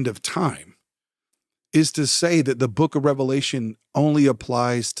at the end of time is to say that the book of Revelation only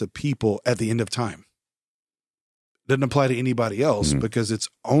applies to people at the end of time. It doesn't apply to anybody else because it's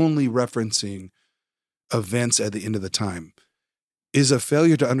only referencing events at the end of the time, is a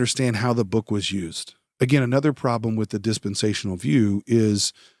failure to understand how the book was used. Again, another problem with the dispensational view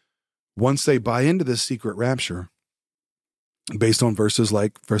is once they buy into this secret rapture, based on verses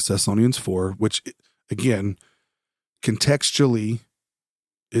like 1 Thessalonians 4, which, again, contextually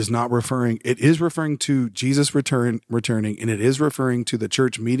is not referring, it is referring to Jesus returning, and it is referring to the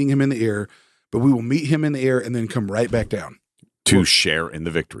church meeting him in the air, but we will meet him in the air and then come right back down. To share in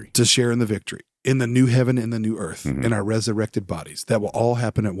the victory. To share in the victory, in the new heaven and the new earth, in our resurrected bodies. That will all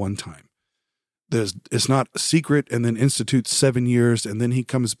happen at one time. It's not secret and then institutes 7 years, and then he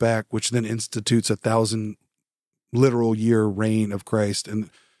comes back, which then institutes 1,000 literal year reign of Christ, and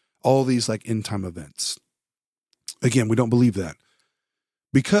all these like end time events. Again, we don't believe that,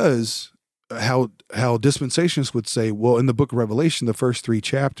 because how dispensationalists would say, well, in the book of Revelation, the first 3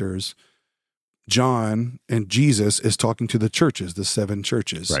 chapters, John and Jesus is talking to the churches, the 7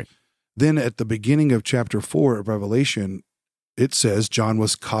 churches. Right. Then at the beginning of chapter 4 of Revelation, it says John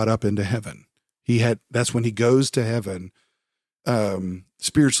was caught up into heaven. That's when he goes to heaven,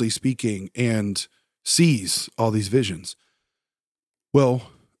 spiritually speaking, and sees all these visions.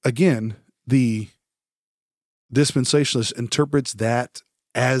 Well, again, the dispensationalist interprets that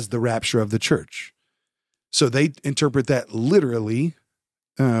as the rapture of the church. So they interpret that literally,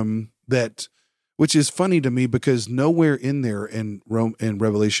 which is funny to me, because nowhere in there in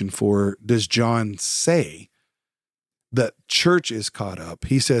Revelation 4 does John say the church is caught up.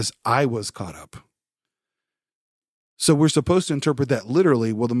 He says, I was caught up. So we're supposed to interpret that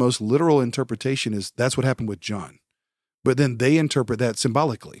literally. Well, the most literal interpretation is that's what happened with John. But then they interpret that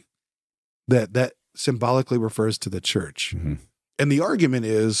symbolically. That symbolically refers to the church. Mm-hmm. And the argument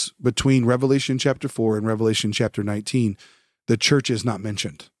is between Revelation chapter 4 and Revelation chapter 19, the church is not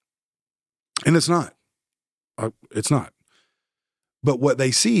mentioned. And it's not. It's not. But what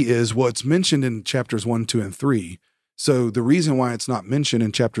they see is what's mentioned in chapters 1, 2, and 3. So the reason why it's not mentioned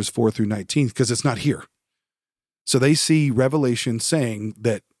in chapters 4 through 19 is because it's not here. So they see Revelation saying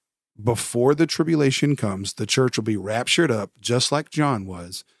that before the tribulation comes, the church will be raptured up just like John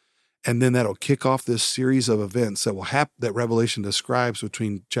was. And then that'll kick off this series of events that will happen, that Revelation describes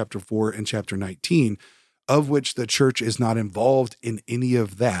between chapter 4 and chapter 19, of which the church is not involved in any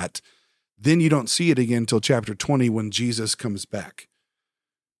of that. Then you don't see it again until chapter 20 when Jesus comes back.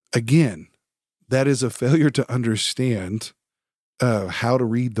 Again, that is a failure to understand how to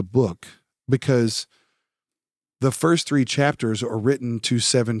read the book, because the first 3 chapters are written to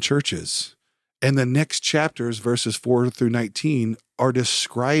 7 churches, and the next chapters, verses 4 through 19, are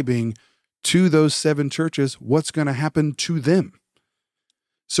describing to those 7 churches what's going to happen to them.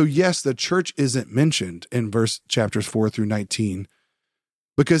 So yes, the church isn't mentioned in chapters 4 through 19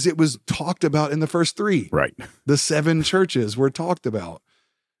 because it was talked about in the first 3. Right. The 7 churches were talked about.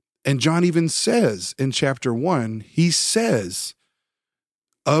 And John even says in chapter 1, he says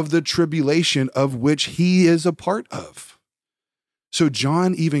of the tribulation of which he is a part of. So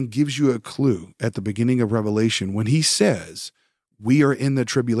John even gives you a clue at the beginning of Revelation when he says, we are in the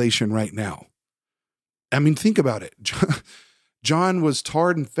tribulation right now. I mean, think about it. John was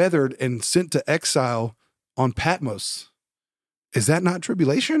tarred and feathered and sent to exile on Patmos. Is that not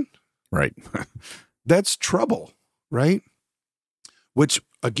tribulation? Right. That's trouble, right? Which,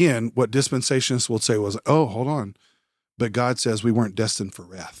 again, what dispensationalists will say was, oh, hold on. But God says we weren't destined for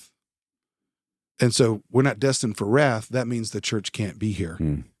wrath. And so we're not destined for wrath. That means the church can't be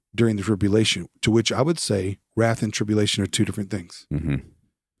here during the tribulation, to which I would say wrath and tribulation are 2 different things. Mm-hmm.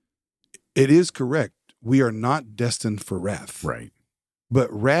 It is correct. We are not destined for wrath. Right.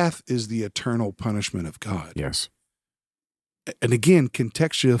 But wrath is the eternal punishment of God. Yes. And again,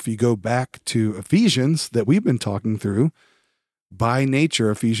 contextually, if you go back to Ephesians that we've been talking through, by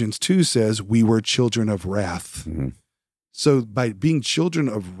nature, Ephesians 2 says we were children of wrath. Mm-hmm. So by being children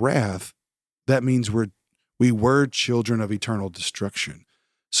of wrath, that means we were children of eternal destruction.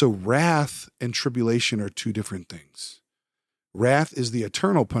 So wrath and tribulation are two different things. Wrath is the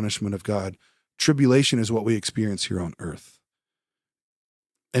eternal punishment of God. Tribulation is what we experience here on earth.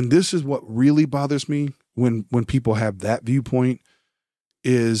 And this is what really bothers me when people have that viewpoint,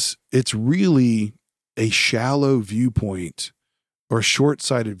 is it's really a shallow viewpoint or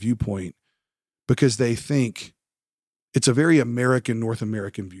short-sighted viewpoint, because they think it's a very North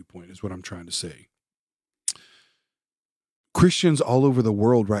American viewpoint is what I'm trying to say. Christians all over the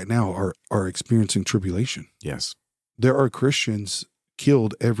world right now are experiencing tribulation. Yes. There are Christians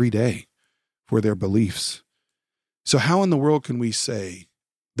killed every day for their beliefs. So how in the world can we say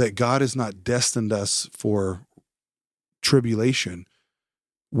that God has not destined us for tribulation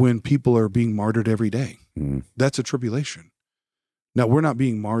when people are being martyred every day? Mm. That's a tribulation. Now, we're not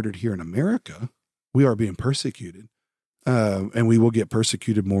being martyred here in America. We are being persecuted, and we will get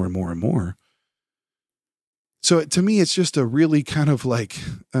persecuted more and more and more. So to me, it's just a really kind of like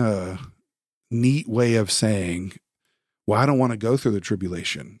neat way of saying, well, I don't want to go through the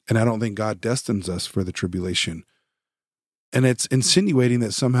tribulation, and I don't think God destines us for the tribulation. And it's insinuating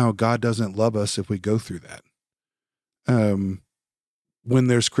that somehow God doesn't love us if we go through that. When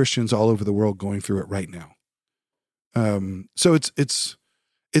there's Christians all over the world going through it right now. So it's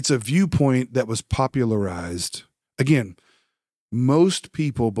a viewpoint that was popularized. Again, most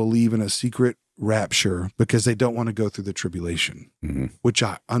people believe in a secret rapture because they don't want to go through the tribulation, Mm-hmm. which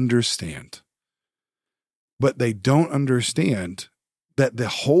I understand. But they don't understand that the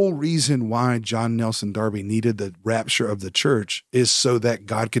whole reason why John Nelson Darby needed the rapture of the church is so that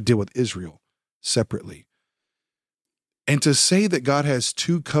God could deal with Israel separately. And to say that God has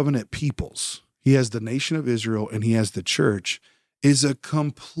two covenant peoples, he has the nation of Israel and he has the church, is a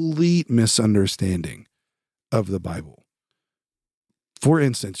complete misunderstanding of the Bible. For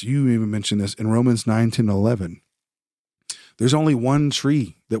instance, you even mentioned this in Romans 9, 10, 11. There's only one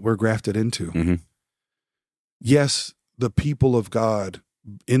tree that we're grafted into. Mm-hmm. Yes, the people of God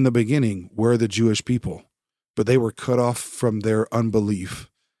in the beginning were the Jewish people, but they were cut off from their unbelief.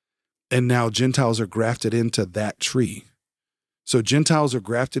 And now Gentiles are grafted into that tree. So Gentiles are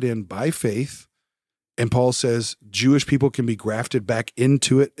grafted in by faith. And Paul says Jewish people can be grafted back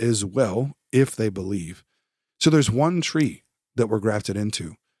into it as well if they believe. So there's one tree that we're grafted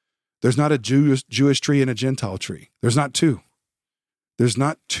into. There's not a Jewish tree and a Gentile tree. There's not two. There's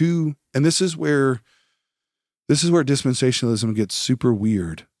not two. And this is where dispensationalism gets super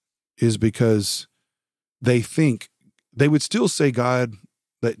weird, is because they think they would still say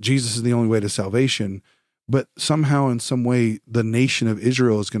that Jesus is the only way to salvation, but somehow in some way the nation of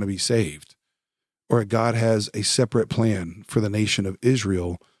Israel is going to be saved. Or God has a separate plan for the nation of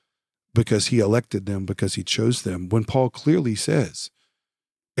Israel because he elected them, because he chose them, when Paul clearly says,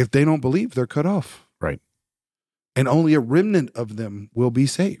 if they don't believe, they're cut off. Right. And only a remnant of them will be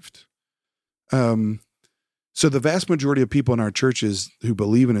saved. So the vast majority of people in our churches who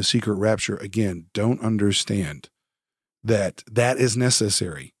believe in a secret rapture, again, don't understand that is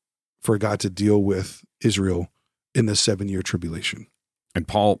necessary for God to deal with Israel in the 7-year tribulation. And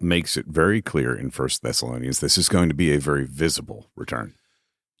Paul makes it very clear in 1 Thessalonians, this is going to be a very visible return.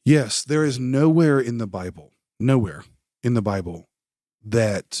 Yes, there is nowhere in the Bible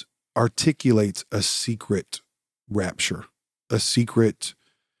that articulates a secret rapture, a secret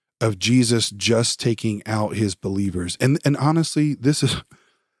of Jesus just taking out his believers. And honestly, this is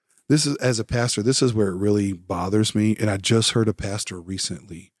as a pastor, this is where it really bothers me. And I just heard a pastor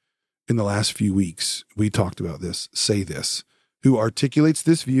recently in the last few weeks, we talked about this, say this, who articulates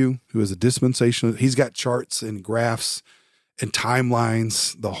this view, who is a dispensationalist. He's got charts and graphs and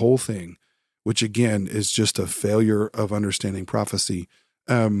timelines, the whole thing, which again is just a failure of understanding prophecy.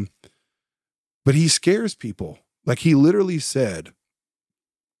 But he scares people. Like he literally said,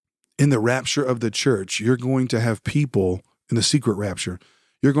 in the rapture of the church, you're going to have people in the secret rapture.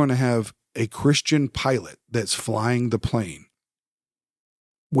 You're going to have a Christian pilot that's flying the plane,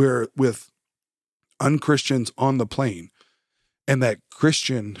 where with unchristians on the plane. And that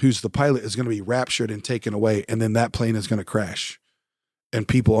Christian who's the pilot is going to be raptured and taken away. And then that plane is going to crash and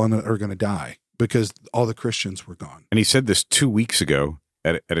people on it are going to die because all the Christians were gone. And he said this 2 weeks ago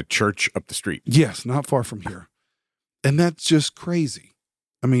at a church up the street. Yes, not far from here. And that's just crazy.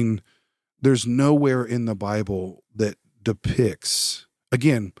 I mean, there's nowhere in the Bible that depicts,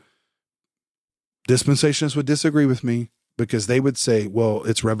 again, dispensationalists would disagree with me because they would say, well,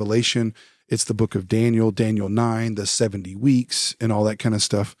 it's Revelation, it's the book of Daniel, Daniel 9, the 70 weeks and all that kind of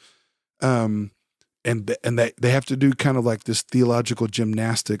stuff. and they have to do kind of like this theological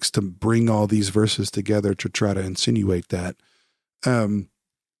gymnastics to bring all these verses together to try to insinuate that,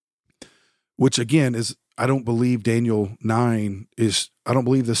 which again is, I don't believe Daniel 9 is, I don't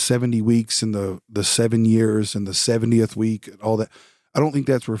believe the 70 weeks and the 7 years and the 70th week and all that. I don't think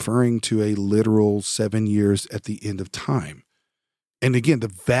that's referring to a literal 7 years at the end of time. And again, the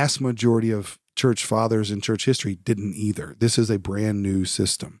vast majority of church fathers in church history didn't either. This is a brand new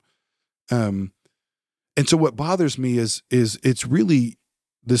system. And so what bothers me is it's really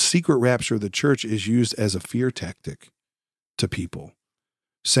the secret rapture of the church is used as a fear tactic to people,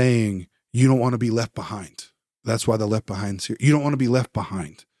 saying you don't want to be left behind. That's why the left behind's here. You don't want to be left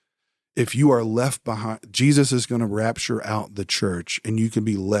behind. If you are left behind, Jesus is going to rapture out the church and you can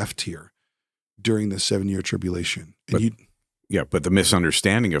be left here during the 7-year tribulation. And but the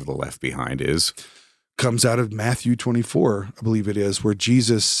misunderstanding of the left behind comes out of Matthew 24, I believe it is, where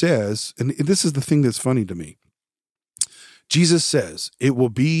Jesus says, and this is the thing that's funny to me. Jesus says,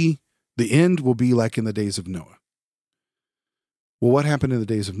 the end will be like in the days of Noah. Well, what happened in the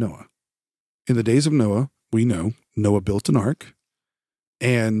days of Noah? In the days of Noah, we know Noah built an ark,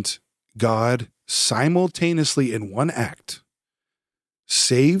 and God simultaneously in one act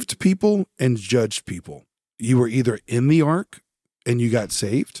saved people and judged people. You were either in the ark and you got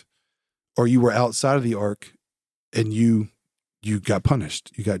saved, or you were outside of the ark and you got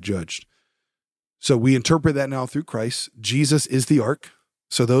punished, you got judged. So we interpret that now through Christ. Jesus is the ark.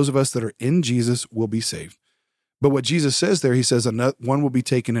 So those of us that are in Jesus will be saved. But what Jesus says there, he says one will be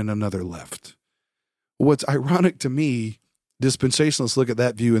taken and another left. What's ironic to me, dispensationalists look at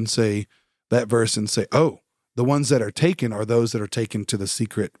that view and say, that verse and say, oh, the ones that are taken are those that are taken to the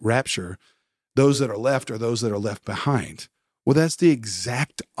secret rapture. Those that are left are those that are left behind. Well, that's the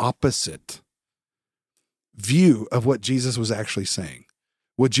exact opposite view of what Jesus was actually saying.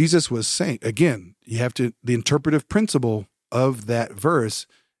 What Jesus was saying, again, the interpretive principle of that verse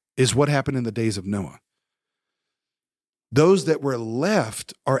is what happened in the days of Noah. Those that were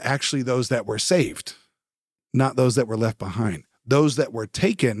left are actually those that were saved, not those that were left behind. Those that were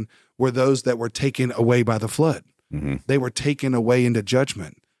taken were those that were taken away by the flood. Mm-hmm. They were taken away into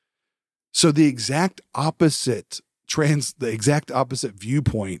judgment. So the exact opposite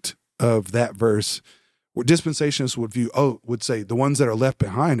viewpoint of that verse, where dispensationalists would say the ones that are left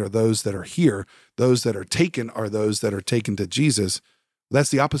behind are those that are here. Those that are taken are those that are taken to Jesus. That's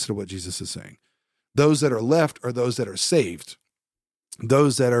the opposite of what Jesus is saying. Those that are left are those that are saved.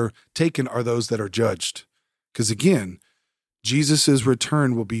 Those that are taken are those that are judged. Because again, Jesus'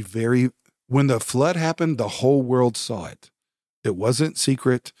 return will be when the flood happened, the whole world saw it. It wasn't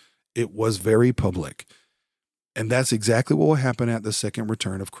secret. It was very public. And that's exactly what will happen at the second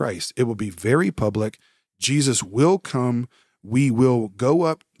return of Christ. It will be very public. Jesus will come. We will go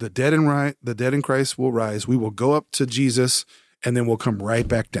up. The dead in Christ will rise. We will go up to Jesus, and then we'll come right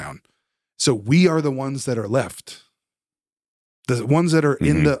back down. So we are the ones that are left. The ones that are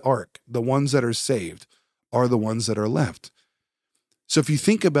in the ark, the ones that are saved, are the ones that are left. So if you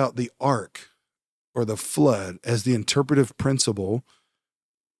think about the ark or the flood as the interpretive principle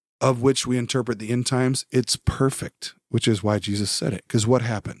of which we interpret the end times, it's perfect, which is why Jesus said it. Because what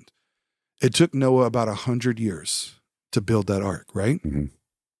happened? It took Noah about 100 years to build that ark, right? Mm-hmm.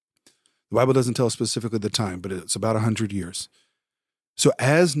 The Bible doesn't tell specifically the time, but it's about 100 years. So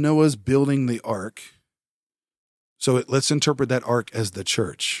as Noah's building the ark, let's interpret that ark as the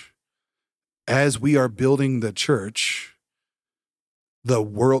church. As we are building the church,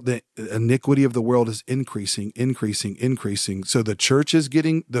 the iniquity of the world is increasing. So the church is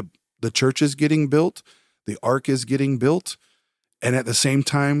getting built, the ark is getting built, and at the same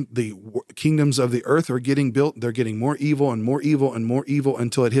time, the kingdoms of the earth are getting built. They're getting more evil and more evil and more evil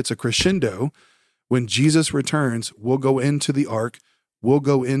until it hits a crescendo. When Jesus returns, we'll go into the ark, we'll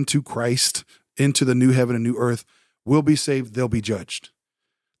go into Christ, into the new heaven and new earth. We'll be saved, they'll be judged.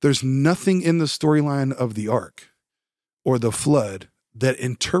 There's nothing in the storyline of the ark or the flood that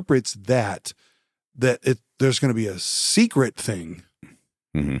interprets there's going to be a secret thing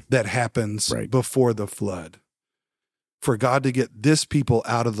that happens before the flood. For God to get this people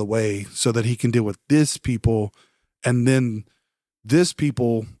out of the way so that he can deal with this people, and then this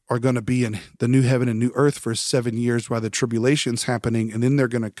people are going to be in the new heaven and new earth for 7 years while the tribulation's happening, and then they're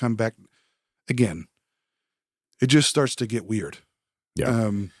going to come back again. It just starts to get weird. Yeah.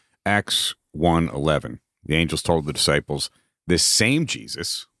 Acts 1:11. The angels told the disciples, this same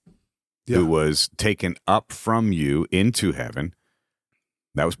Jesus who was taken up from you into heaven,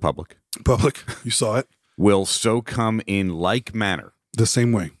 that was public. Public, you saw it. Will so come in like manner. The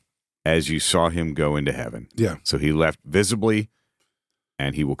same way. As you saw him go into heaven. Yeah. So he left visibly,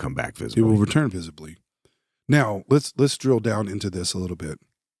 And he will come back He visibly. will return visibly. Now, let's drill down into this a little bit.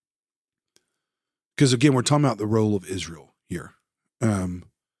 Because again, we're talking about the role of Israel here.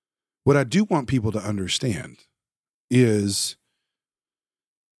 What I do want people to understand is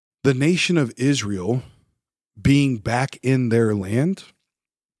the nation of Israel being back in their land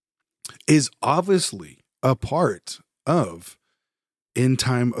is obviously a part of end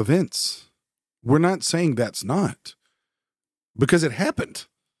time events. We're not saying that's not, because it happened.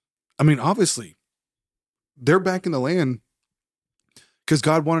 I mean, obviously, they're back in the land because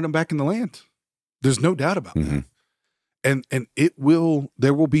God wanted them back in the land. There's no doubt about that. And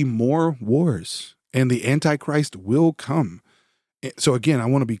there will be more wars, and the Antichrist will come. So again, I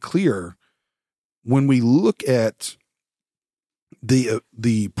want to be clear. When we look at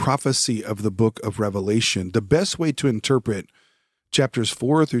the prophecy of the book of Revelation, the best way to interpret chapters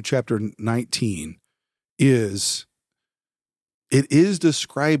 4 through chapter 19 is it is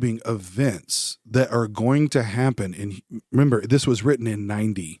describing events that are going to happen. And remember, this was written in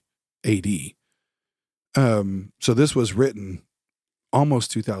 90 AD. So this was written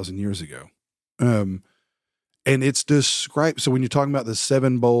almost 2,000 years ago. And it's described. So when you're talking about the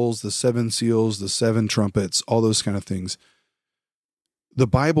 7 bowls, the 7 seals, the 7 trumpets, all those kind of things, the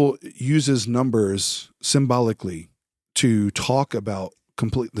Bible uses numbers symbolically to talk about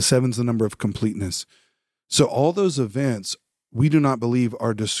complete. The 7's the number of completeness. So all those events, we do not believe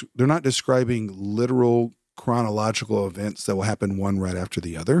they're not describing literal chronological events that will happen one right after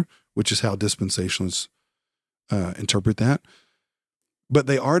the other, which is how dispensationalists interpret that. But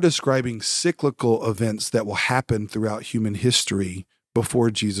they are describing cyclical events that will happen throughout human history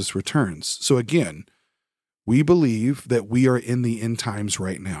before Jesus returns. So again, we believe that we are in the end times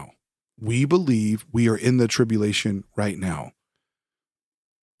right now. We believe we are in the tribulation right now.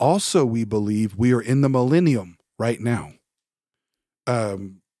 Also, we believe we are in the millennium right now.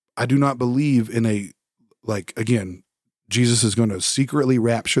 I do not believe in again, Jesus is going to secretly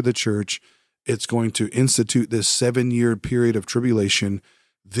rapture the church. It's going to institute this 7-year period of tribulation.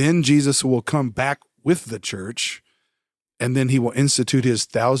 Then Jesus will come back with the church, and then he will institute his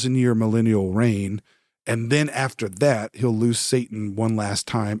 1,000-year millennial reign. And then after that, he'll loose Satan one last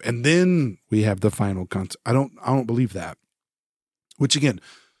time. And then we have the final I don't believe that, which again,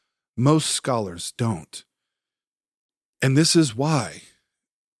 most scholars don't. And this is why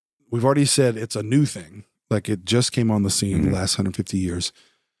we've already said it's a new thing. Like it just came on the scene the last 150 years.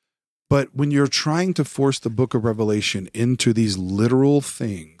 But when you're trying to force the book of Revelation into these literal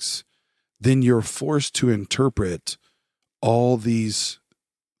things, then you're forced to interpret all these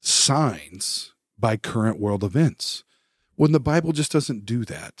signs by current world events. When the Bible just doesn't do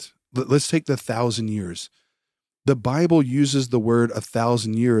that. Let's take the 1,000 years. The Bible uses the word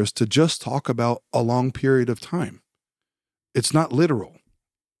 1,000 years to just talk about a long period of time. It's not literal.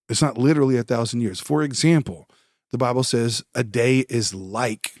 It's not literally 1,000 years. For example, the Bible says a day is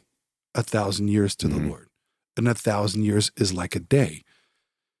like 1,000 years to the Lord, and 1,000 years is like a day.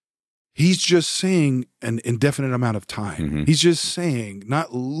 He's just saying an indefinite amount of time. He's just saying,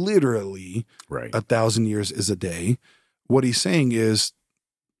 not literally, 1,000 years is a day. What he's saying is,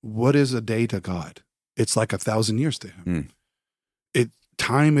 what is a day to God? It's like 1,000 years to him.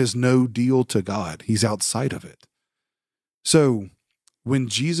 Time is no deal to God. He's outside of it. So when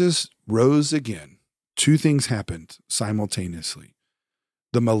Jesus rose again, 2 things happened simultaneously.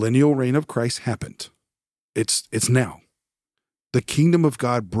 The millennial reign of Christ happened. It's now. The kingdom of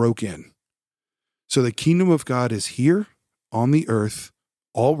God broke in. So the kingdom of God is here on the earth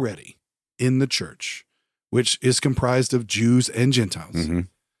already in the church, which is comprised of Jews and Gentiles,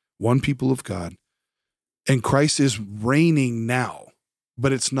 one people of God. And Christ is reigning now,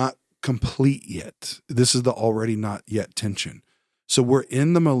 but it's not complete yet. This is the already not yet tension. So we're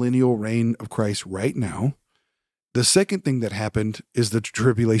in the millennial reign of Christ right now. The second thing that happened is the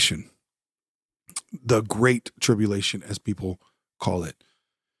tribulation, the great tribulation, as people call it.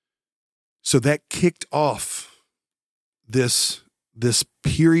 So that kicked off this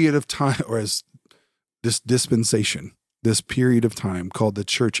period of time, or as this dispensation, this period of time called the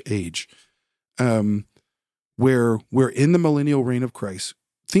church age, where we're in the millennial reign of Christ.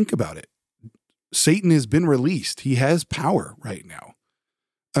 Think about it. Satan has been released. He has power right now.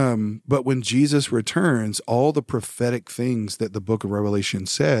 But when Jesus returns, all the prophetic things that the book of Revelation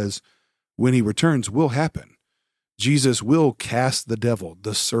says when he returns will happen. Jesus will cast the devil,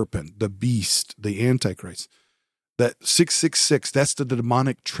 the serpent, the beast, the Antichrist. That 666, that's the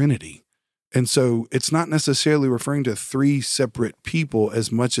demonic trinity. And so it's not necessarily referring to 3 separate people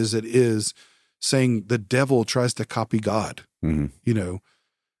as much as it is saying the devil tries to copy God,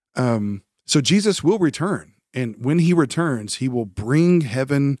 So Jesus will return. And when he returns, he will bring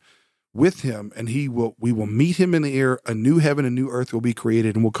heaven with him, and we will meet him in the air. A new heaven, a new earth will be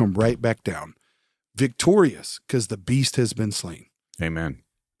created, and we'll come right back down, victorious, because the beast has been slain. Amen.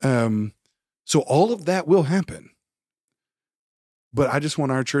 So all of that will happen. But I just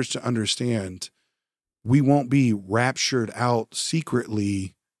want our church to understand we won't be raptured out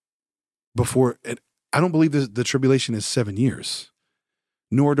secretly before. I don't believe the tribulation is 7 years,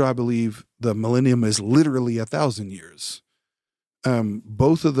 nor do I believe the millennium is literally 1,000 years.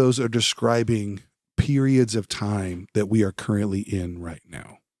 Both of those are describing periods of time that we are currently in right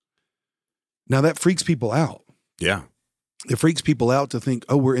now. Now that freaks people out. Yeah. It freaks people out to think,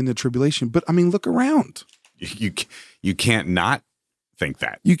 oh, we're in the tribulation. But I mean, look around. You can't not think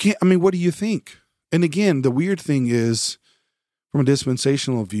that. You can't. I mean, what do you think? And again, the weird thing is, from a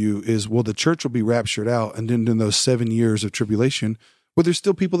dispensational view, is, well, the church will be raptured out. And then in those 7 years of tribulation, well, there's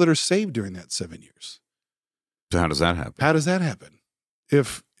still people that are saved during that 7 years. So how does that happen? How does that happen?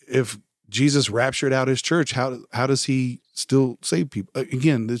 If Jesus raptured out his church, how does he still save people?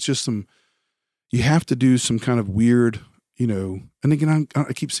 Again, it's just you have to do some kind of weird, and again,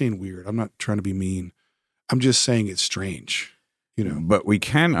 I keep saying weird. I'm not trying to be mean. I'm just saying it's strange, But we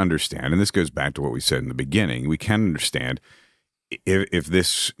can understand, and this goes back to what we said in the beginning, we can understand if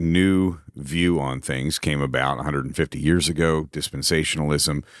this new view on things came about 150 years ago,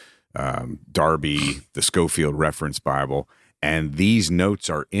 dispensationalism, Darby, the Scofield Reference Bible, and these notes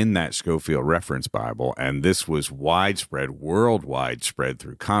are in that Scofield Reference Bible, and this was worldwide spread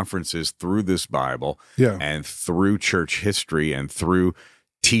through conferences, through this Bible, and through church history and through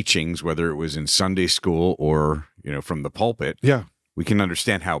teachings, whether it was in Sunday school or from the pulpit. Yeah, we can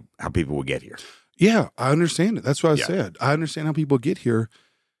understand how people will get here. Yeah, I understand it. That's what I said. I understand how people get here.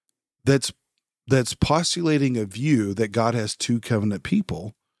 That's postulating a view that God has two covenant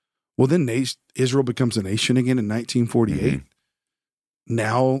people. Well, then Israel becomes a nation again in 1948. Mm-hmm.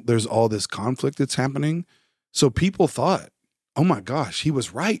 Now there's all this conflict that's happening. So people thought, oh my gosh, he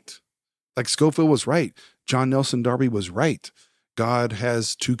was right. Like Scofield was right. John Nelson Darby was right. God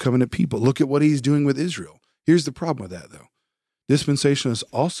has two covenant people. Look at what he's doing with Israel. Here's the problem with that, though. Dispensationalists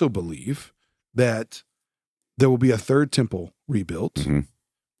also believe that there will be a third temple rebuilt, mm-hmm.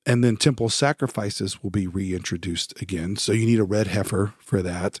 and then temple sacrifices will be reintroduced again. So you need a red heifer for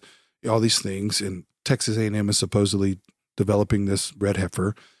that. All these things, and Texas A&M is supposedly developing this red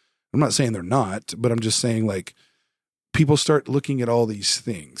heifer. I'm not saying they're not, but I'm just saying, like, people start looking at all these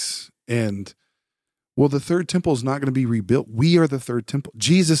things, and well, the third temple is not going to be rebuilt. We are the third temple.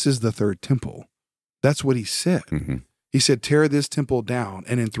 Jesus is the third temple. That's what he said. Mm-hmm. He said, tear this temple down,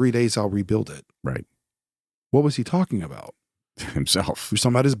 and in 3 days I'll rebuild it. Right. What was he talking about? Himself. He was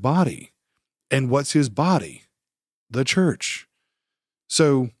talking about his body. And what's his body? The church.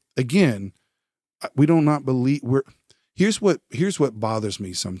 So again, we do not believe here's what bothers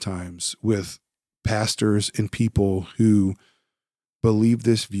me sometimes with pastors and people who believe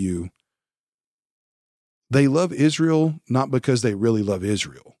this view. They love Israel not because they really love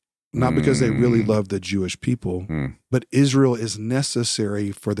Israel, not because they really love the Jewish people, but Israel is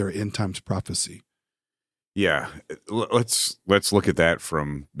necessary for their end times prophecy. Yeah, let's look at that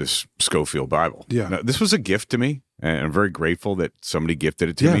from this Scofield Bible. Yeah, now, this was a gift to me, and I'm very grateful that somebody gifted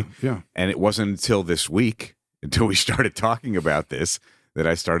it to me. Yeah, and it wasn't until this week, until we started talking about this, that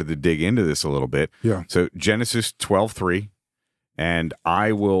I started to dig into this a little bit. Yeah. So Genesis 12:3, and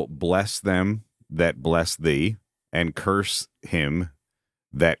I will bless them that bless thee, and curse him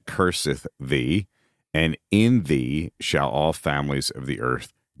that curseth thee, and in thee shall all families of the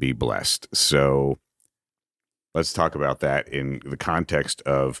earth be blessed. So let's talk about that in the context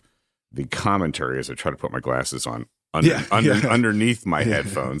of the commentary as I try to put my glasses on underneath my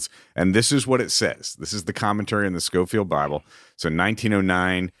headphones. And this is what it says. This is the commentary in the Scofield Bible. So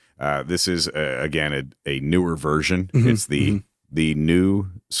 1909, this is, again, a newer version. Mm-hmm. It's the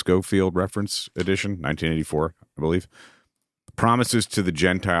new Scofield Reference Edition, 1984, I believe. Promises to the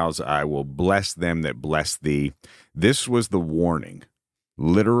Gentiles, I will bless them that bless thee. This was the warning,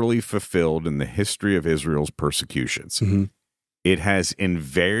 literally fulfilled in the history of Israel's persecutions. Mm-hmm. It has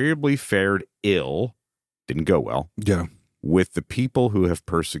invariably fared ill, didn't go well, with the people who have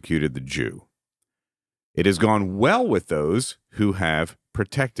persecuted the Jew. It has gone well with those who have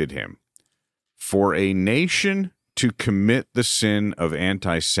protected him. For a nation to commit the sin of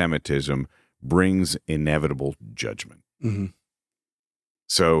anti-Semitism brings inevitable judgment. Mm-hmm.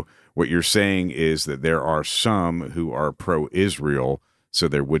 So what you're saying is that there are some who are pro-Israel, so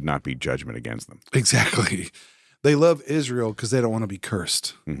there would not be judgment against them. Exactly. They love Israel because they don't want to be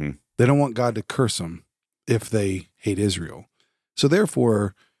cursed. Mm-hmm. They don't want God to curse them if they hate Israel. So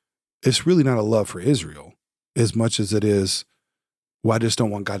therefore, it's really not a love for Israel. as much as it is, well, I just don't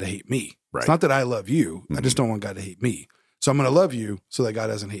want God to hate me. Right. It's not that I love you. I just don't want God to hate me. So I'm going to love you so that God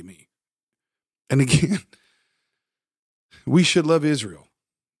doesn't hate me. And again, we should love Israel.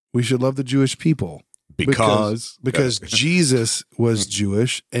 We should love the Jewish people. Because Jesus was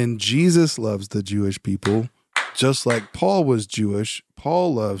Jewish, and Jesus loves the Jewish people, just like Paul was Jewish.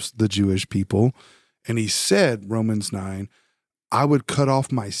 Paul loves the Jewish people. And he said, Romans 9, I would cut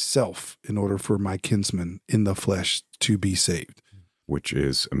off myself in order for my kinsmen in the flesh to be saved. Which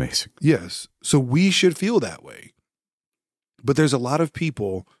is amazing. Yes. So we should feel that way. But there's a lot of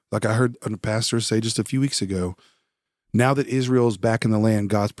people, like I heard a pastor say just a few weeks ago, now that Israel is back in the land,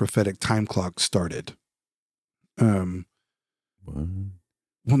 God's prophetic time clock started. Well,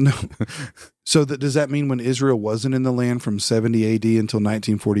 no. So does that mean when Israel wasn't in the land from 70 AD until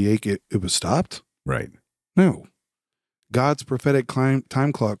 1948, it was stopped? Right. No. God's prophetic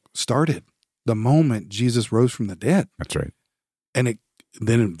time clock started the moment Jesus rose from the dead. That's right. And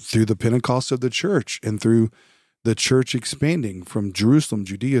then through the Pentecost of the church and through the church expanding from Jerusalem,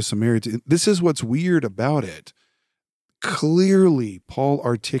 Judea, Samaria. This is what's weird about it. Clearly, Paul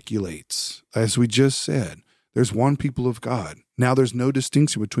articulates, as we just said, there's one people of God. Now there's no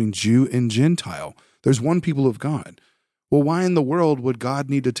distinction between Jew and Gentile. There's one people of God. Well, why in the world would God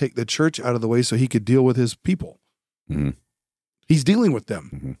need to take the church out of the way so he could deal with his people? Mm-hmm. He's dealing with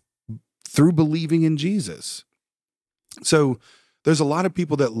them through believing in Jesus. So there's a lot of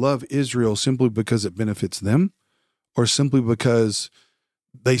people that love Israel simply because it benefits them, or simply because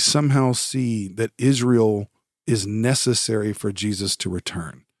they somehow see that Israel is necessary for Jesus to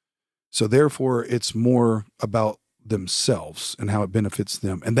return. So therefore, it's more about themselves and how it benefits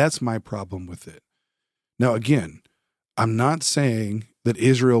them. And that's my problem with it. Now, again, I'm not saying that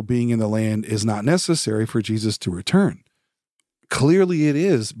Israel being in the land is not necessary for Jesus to return. Clearly it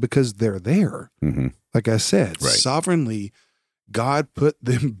is, because they're there. Mm-hmm. Like I said, right. Sovereignly, God put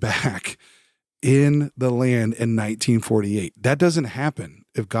them back in the land in 1948. That doesn't happen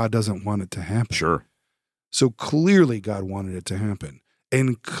if God doesn't want it to happen. Sure. So clearly God wanted it to happen.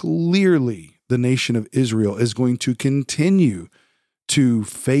 And clearly the nation of Israel is going to continue to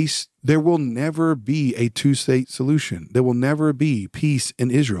face, there will never be a two-state solution. There will never be peace in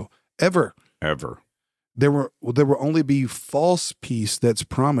Israel, ever. Ever. There will only be false peace that's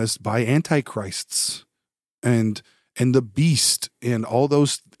promised by antichrists and the beast and all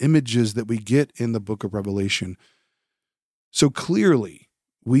those images that we get in the book of Revelation. So clearly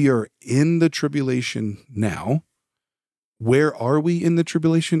we are in the tribulation now. Where are we in the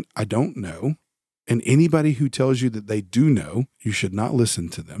tribulation? I don't know. And anybody who tells you that they do know, you should not listen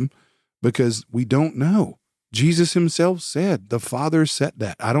to them, because we don't know. Jesus himself said, the Father said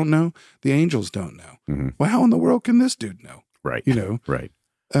that. I don't know. The angels don't know. Mm-hmm. Well, how in the world can this dude know? Right. You know? Right.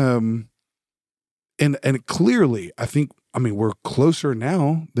 And clearly, we're closer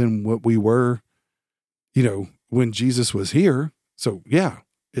now than what we were, when Jesus was here. So yeah,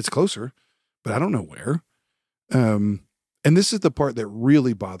 it's closer, but I don't know where. And this is the part that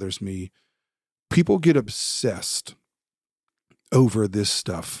really bothers me. People get obsessed over this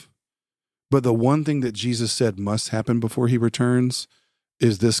stuff. But the one thing that Jesus said must happen before he returns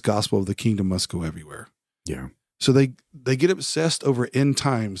is this gospel of the kingdom must go everywhere. Yeah. So they get obsessed over end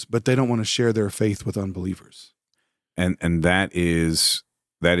times, but they don't want to share their faith with unbelievers. And that is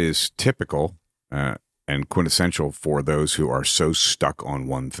typical and quintessential for those who are so stuck on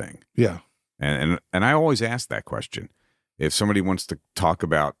one thing. Yeah. And I always ask that question. If somebody wants to talk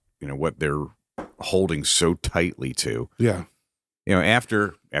about, what they're holding so tightly to. Yeah.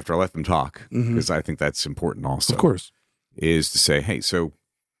 After I let them talk, because I think that's important also. Of course. Is to say, hey, so,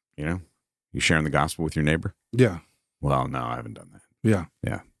 you sharing the gospel with your neighbor? Yeah. Well, no, I haven't done that. Yeah.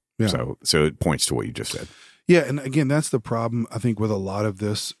 Yeah. So it points to what you just said. Yeah. And again, that's the problem, I think, with a lot of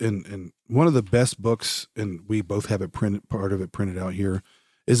this. And one of the best books, and we both have it part of it printed out here,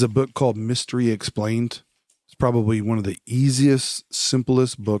 is a book called Mystery Explained. It's probably one of the easiest,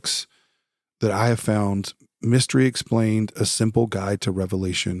 simplest books that I have found. Mystery Explained, A Simple Guide to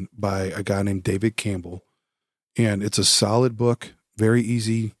Revelation, by a guy named David Campbell. And it's a solid book, very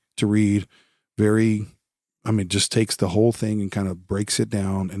easy to read, just takes the whole thing and kind of breaks it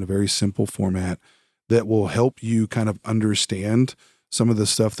down in a very simple format that will help you kind of understand some of the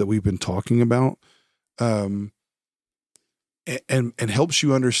stuff that we've been talking about. And helps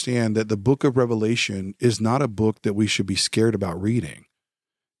you understand that the book of Revelation is not a book that we should be scared about reading.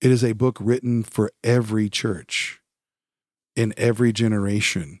 It is a book written for every church in every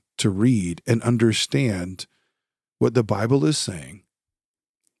generation to read and understand. What the Bible is saying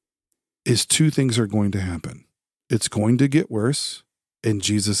is two things are going to happen. It's going to get worse, and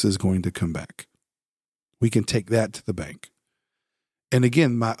Jesus is going to come back. We can take that to the bank. And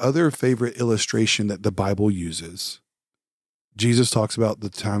again, my other favorite illustration that the Bible uses, Jesus talks about the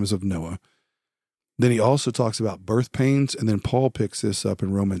times of Noah. Then he also talks about birth pains. And then Paul picks this up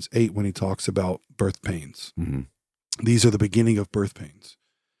in Romans 8 when he talks about birth pains. Mm-hmm. These are the beginning of birth pains.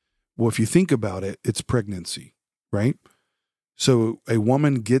 Well, if you think about it, it's pregnancy, right? So a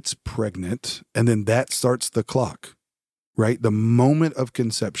woman gets pregnant and then that starts the clock, right? The moment of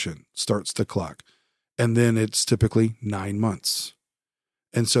conception starts the clock. And then it's typically 9 months.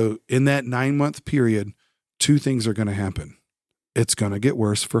 And so in that 9-month period, two things are going to happen. It's going to get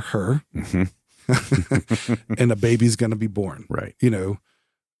worse for her. Mm-hmm. And a baby's going to be born. Right.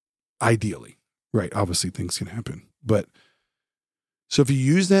 Ideally. Right. Obviously things can happen. But so if you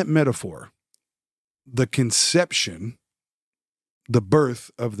use that metaphor, the conception, the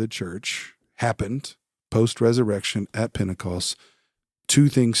birth of the church happened post-resurrection at Pentecost. Two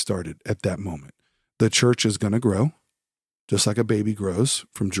things started at that moment. The church is going to grow, just like a baby grows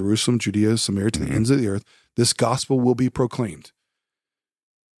from Jerusalem, Judea, Samaria to the ends of the earth. This gospel will be proclaimed.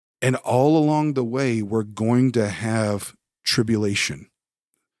 And all along the way, we're going to have tribulation.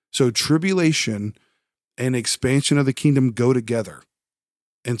 So tribulation and expansion of the kingdom go together.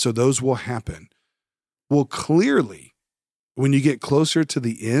 And so those will happen. Well, clearly, when you get closer to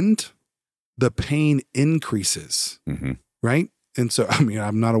the end, the pain increases, right? And so,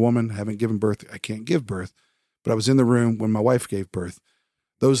 I'm not a woman, haven't given birth. I can't give birth. But I was in the room when my wife gave birth.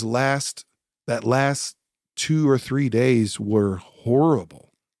 That last 2 or 3 days were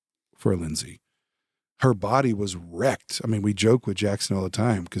horrible for Lindsay. Her body was wrecked. We joke with Jackson all the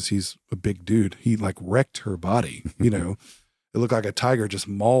time because he's a big dude. He wrecked her body, It looked like a tiger just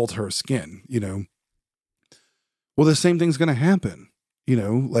mauled her skin, Well, the same thing's going to happen,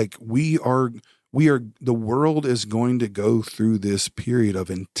 the world is going to go through this period of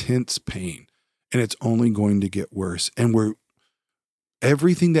intense pain, and it's only going to get worse. And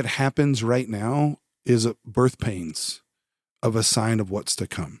everything that happens right now is birth pains of a sign of what's to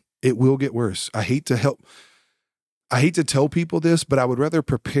come. It will get worse. I hate to tell people this, but I would rather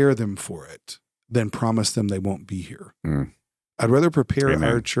prepare them for it than promise them they won't be here. I'd rather prepare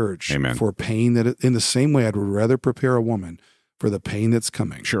our church for pain in the same way I'd rather prepare a woman for the pain that's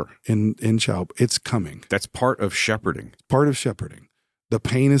coming. Sure. In child, it's coming. That's part of shepherding. Part of shepherding. The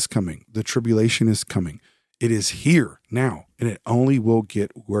pain is coming. The tribulation is coming. It is here now, and it only will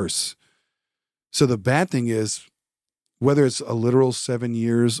get worse. So the bad thing is, whether it's a literal 7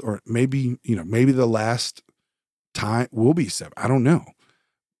 years or maybe the last time will be 7. I don't know.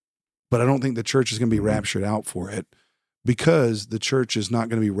 But I don't think the church is going to be raptured out for it, because the church is not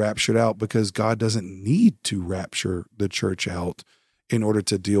going to be raptured out because God doesn't need to rapture the church out in order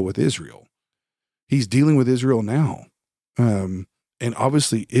to deal with Israel. He's dealing with Israel now. And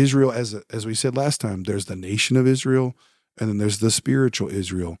obviously Israel, as we said last time, there's the nation of Israel and then there's the spiritual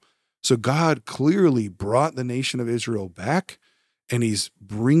Israel. So God clearly brought the nation of Israel back, and he's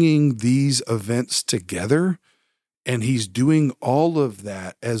bringing these events together, and he's doing all of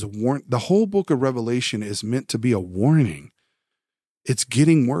that as the whole book of Revelation is meant to be a warning. It's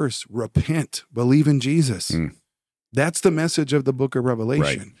getting worse. Repent, believe in Jesus. That's the message of the book of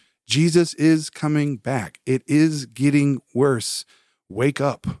Revelation. Right. Jesus is coming back. It is getting worse. Wake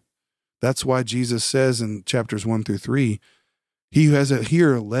up. That's why Jesus says in chapters 1 through 3, he who has an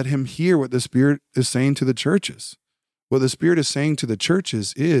ear, let him hear what the Spirit is saying to the churches. What the Spirit is saying to the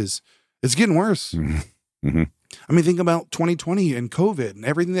churches is, it's getting worse. Think about 2020 and COVID and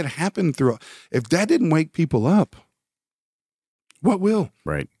everything that happened through. If that didn't wake people up, what will?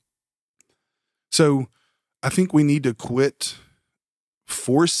 Right. So I think we need to quit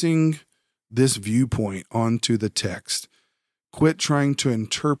forcing this viewpoint onto the text. Quit trying to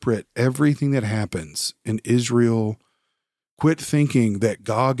interpret everything that happens in Israel. Quit thinking that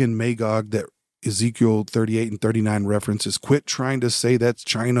Gog and Magog, that Ezekiel 38 and 39 references, quit trying to say that's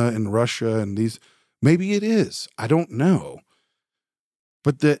China and Russia and these. Maybe it is. I don't know.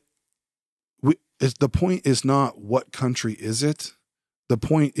 But the point is not what country is it. The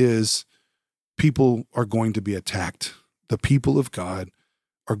point is people are going to be attacked. The people of God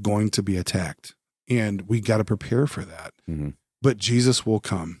are going to be attacked. And we got to prepare for that. But Jesus will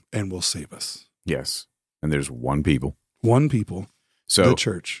come and will save us. Yes. And there's one people. One people. So the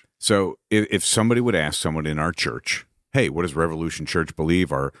church. So if somebody would ask someone in our church, hey, what does Revolution Church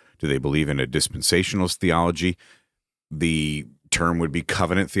believe? Or do they believe in a dispensationalist theology? The term would be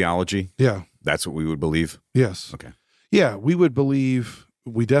covenant theology. Yeah. That's what we would believe? Yes. Okay. Yeah, we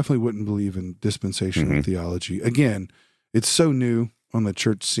definitely wouldn't believe in dispensational theology. Again, it's so new on the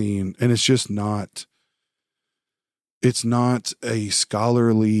church scene, and it's not a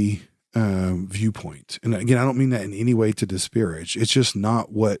scholarly viewpoint. And again, I don't mean that in any way to disparage. It's just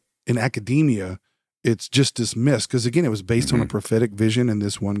not what in academia, it's just dismissed. Because again, it was based on a prophetic vision and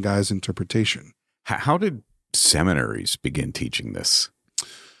this one guy's interpretation. How did seminaries begin teaching this?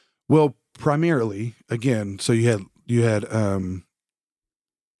 Well, primarily, again, so you had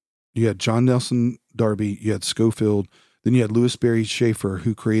John Nelson Darby, you had Schofield, then you had Louis Berry Schaefer,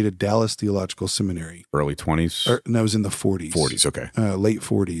 who created Dallas Theological Seminary. Early 20s? No, it was in the 40s. 40s, okay. Late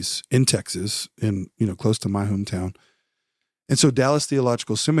 40s in Texas, close to my hometown. And so Dallas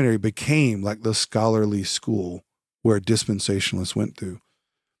Theological Seminary became like the scholarly school where dispensationalists went through.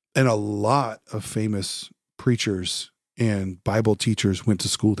 And a lot of famous preachers and Bible teachers went to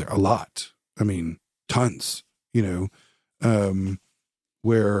school there. A lot. I mean, tons, where,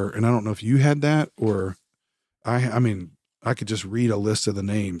 and I don't know if you had that or I mean, I could just read a list of the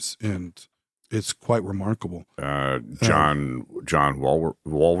names and it's quite remarkable. John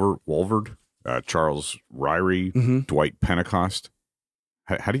Walvard, Charles Ryrie, Dwight Pentecost.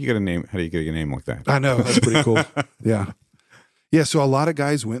 How do you get a name? How do you get a name like that? I know. That's pretty cool. Yeah. Yeah. So a lot of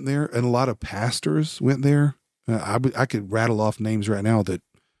guys went there and a lot of pastors went there. I could rattle off names right now that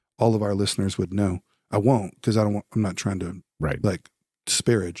all of our listeners would know. I won't because I'm not trying to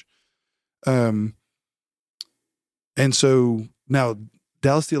disparage. And so now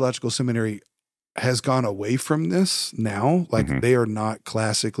Dallas Theological Seminary has gone away from this now. Like they are not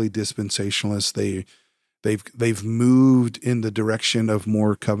classically dispensationalists. They've moved in the direction of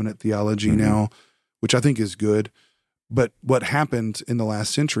more covenant theology now, which I think is good. But what happened in the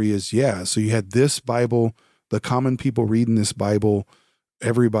last century is, so you had this Bible, the common people reading this Bible,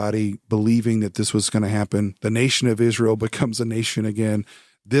 everybody believing that this was going to happen. The nation of Israel becomes a nation again.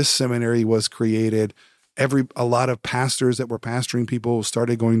 This seminary was created. A lot of pastors that were pastoring people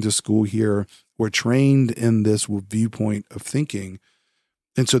started going to school here, were trained in this viewpoint of thinking.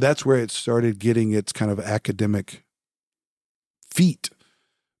 And so that's where it started getting its kind of academic feet.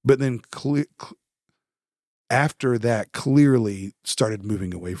 But then after that, clearly started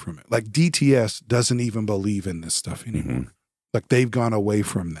moving away from it. Like DTS doesn't even believe in this stuff anymore. Like they've gone away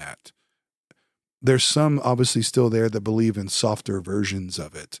from that. There's some obviously still there that believe in softer versions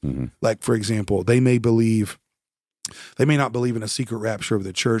of it. Like, for example, they may not believe in a secret rapture of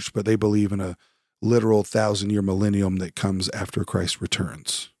the church, but they believe in a literal 1,000-year millennium that comes after Christ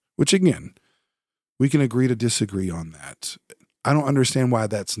returns, which again, we can agree to disagree on that. I don't understand why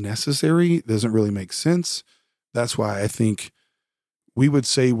that's necessary. It doesn't really make sense. That's why I think we would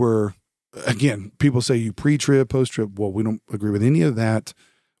say people say you pre-trib, post-trib. Well, we don't agree with any of that.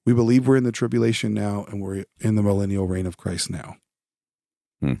 We believe we're in the tribulation now and we're in the millennial reign of Christ now.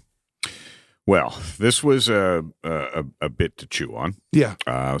 Well, this was a bit to chew on. Yeah.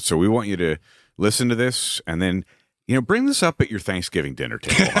 So we want you to listen to this and then, bring this up at your Thanksgiving dinner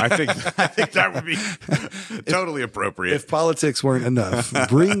table. I think that would be totally appropriate. If politics weren't enough,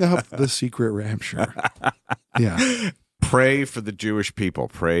 bring up the secret rapture. Yeah. Pray for the Jewish people.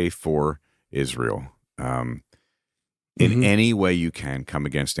 Pray for Israel. In any way you can, come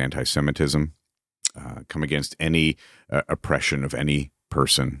against anti-Semitism, come against any oppression of any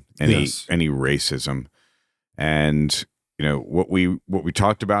person, any racism. And, what we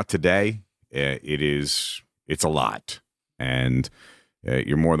talked about today, it's a lot. And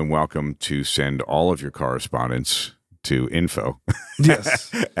you're more than welcome to send all of your correspondence to info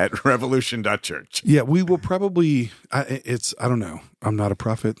at revolution.church. Yeah, we will probably, I don't know. I'm not a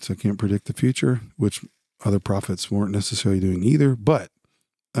prophet, so I can't predict the future, which other prophets weren't necessarily doing either. But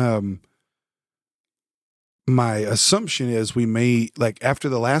my assumption is we may, after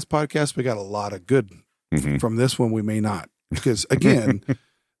the last podcast, we got a lot of good. From this one, we may not. Because again,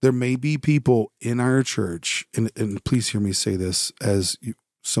 there may be people in our church, and please hear me say this as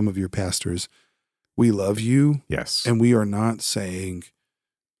some of your pastors, we love you. Yes. And we are not saying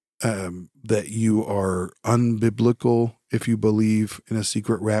that you are unbiblical if you believe in a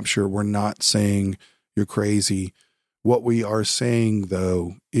secret rapture. We're not saying you're crazy. What we are saying,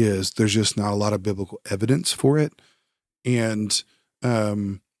 though, is there's just not a lot of biblical evidence for it. And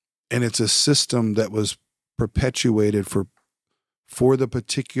it's a system that was perpetuated for the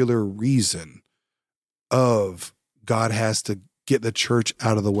particular reason of God has to get the church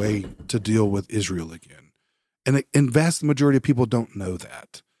out of the way to deal with Israel again. And vast majority of people don't know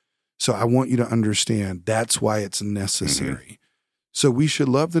that. So I want you to understand that's why it's necessary. So we should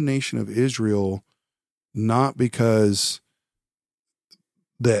love the nation of Israel, not because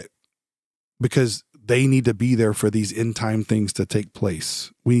they need to be there for these end time things to take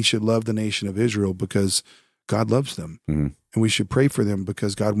place. We should love the nation of Israel because God loves them. And we should pray for them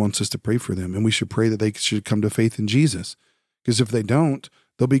because God wants us to pray for them. And we should pray that they should come to faith in Jesus. Because if they don't,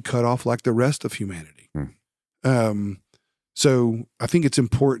 they'll be cut off like the rest of humanity. So I think it's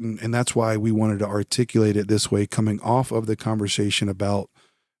important, and that's why we wanted to articulate it this way, coming off of the conversation about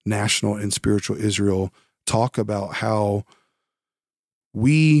national and spiritual Israel, talk about how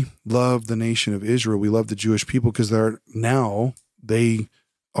we love the nation of Israel. We love the Jewish people because they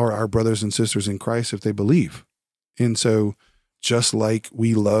are our brothers and sisters in Christ if they believe. And so just like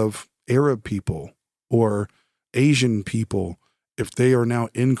we love Arab people or Asian people, if they are now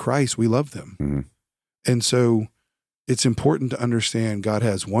in Christ, we love them. Mm-hmm. And so it's important to understand God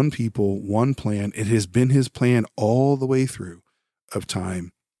has one people, one plan. It has been his plan all the way through of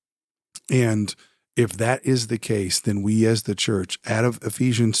time. And if that is the case, then we as the church, out of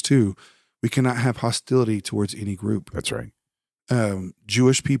Ephesians 2, we cannot have hostility towards any group. That's right.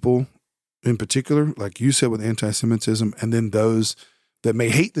 Jewish people in particular, like you said with anti-Semitism, and then those that may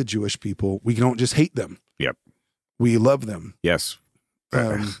hate the Jewish people, we don't just hate them. Yep. We love them. Yes.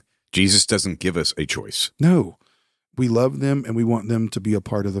 Jesus doesn't give us a choice. No. We love them, and we want them to be a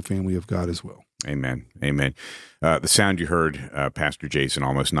part of the family of God as well. Amen. Amen. The sound you heard, Pastor Jason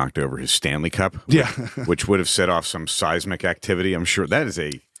almost knocked over his Stanley Cup, which would have set off some seismic activity. I'm sure that is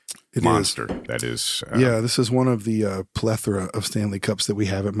a monster. That is. This is one of the plethora of Stanley Cups that we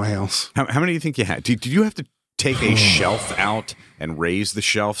have at my house. How many do you think you had? Did you have to take a shelf out and raise the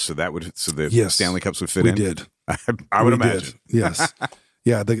shelf so the Stanley Cups would fit in? We did. I would imagine. Yes.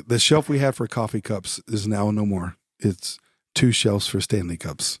 Yeah. The shelf we have for coffee cups is now no more. It's 2 shelves for Stanley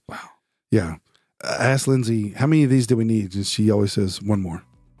Cups. Wow. Yeah. I asked Lindsay, how many of these do we need? And she always says, 1 more.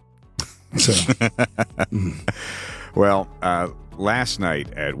 So, Well, last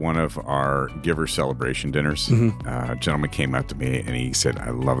night at one of our Giver Celebration dinners, a gentleman came up to me and he said, I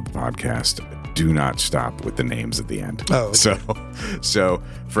love the podcast. Do not stop with the names at the end. Oh, okay. So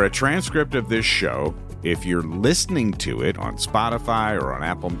for a transcript of this show, if you're listening to it on Spotify or on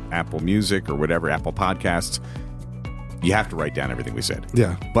Apple Music or whatever, Apple Podcasts, you have to write down everything we said.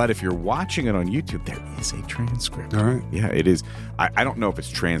 Yeah. But if you're watching it on YouTube, there is a transcript. All right. Yeah, it is. I don't know if it's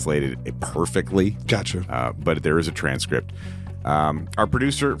translated perfectly. Gotcha. But there is a transcript. Our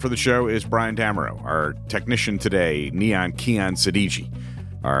producer for the show is Brian Damerow. Our technician today, Neon Kian Sadiji.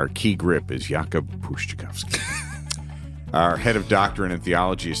 Our key grip is Jakub Puszczykowski. Our head of doctrine and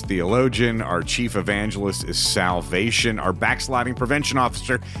theology is theologian. Our chief evangelist is salvation. Our backsliding prevention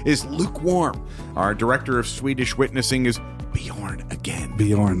officer is lukewarm. Our director of Swedish witnessing is Bjorn again.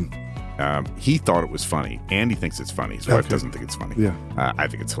 Bjorn. He thought it was funny. Andy thinks it's funny. His wife doesn't think it's funny. Yeah. I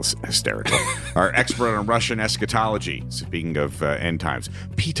think it's hysterical. Our expert on Russian eschatology, speaking of end times,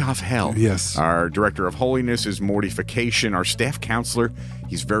 Pitov Hell. Yes. Our director of holiness is mortification. Our staff counselor,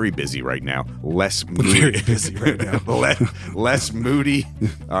 he's very busy right now. Less Moody. Very busy right now. Less Moody.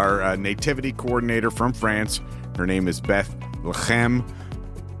 Our nativity coordinator from France, her name is Beth Lechem.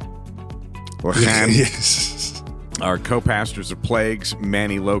 Yes. Our co-pastors of Plagues,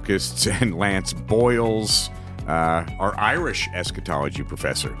 Manny Locusts and Lance Boyles. Our Irish eschatology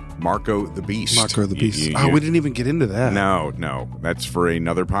professor, Marco the Beast. Marco the Beast. We didn't even get into that. No. That's for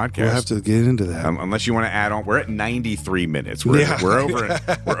another podcast. We'll have to get into that. Unless you want to add on. We're at 93 minutes. We're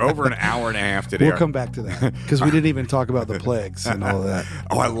over an hour and a half today. We'll come back to that because we didn't even talk about the plagues and all of that.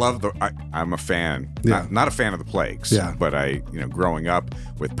 Oh, I love I'm a fan. Yeah. Not a fan of the plagues. Yeah. But growing up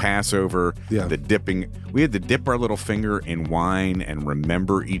with Passover, the dipping, we had to dip our little finger in wine and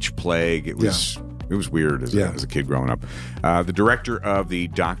remember each plague. It was weird as a kid growing up. The director of the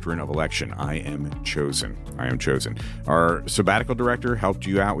Doctrine of Election, I am chosen. Our sabbatical director helped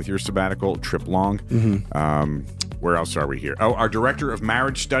you out with your sabbatical, Trip Long. Where else are we here? Oh, our director of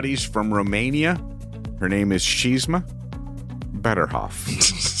marriage studies from Romania. Her name is Shizma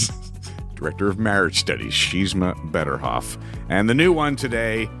Betterhoff. Director of marriage studies, Shizma Betterhoff. And the new one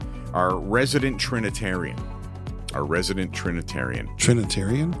today, our resident Trinitarian.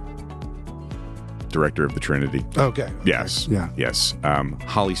 Trinitarian? Director of the Trinity. Okay. Yes. Yeah. Yes.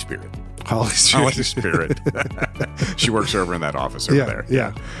 Holy Spirit. Holy Spirit. She works over in that office over there.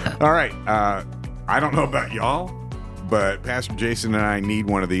 Yeah. All right. I don't know about y'all, but Pastor Jason and I need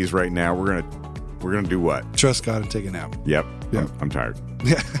one of these right now. We're gonna do what? Trust God and take a nap. Yep. Yep. I'm tired.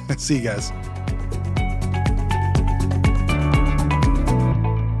 Yeah. See you guys.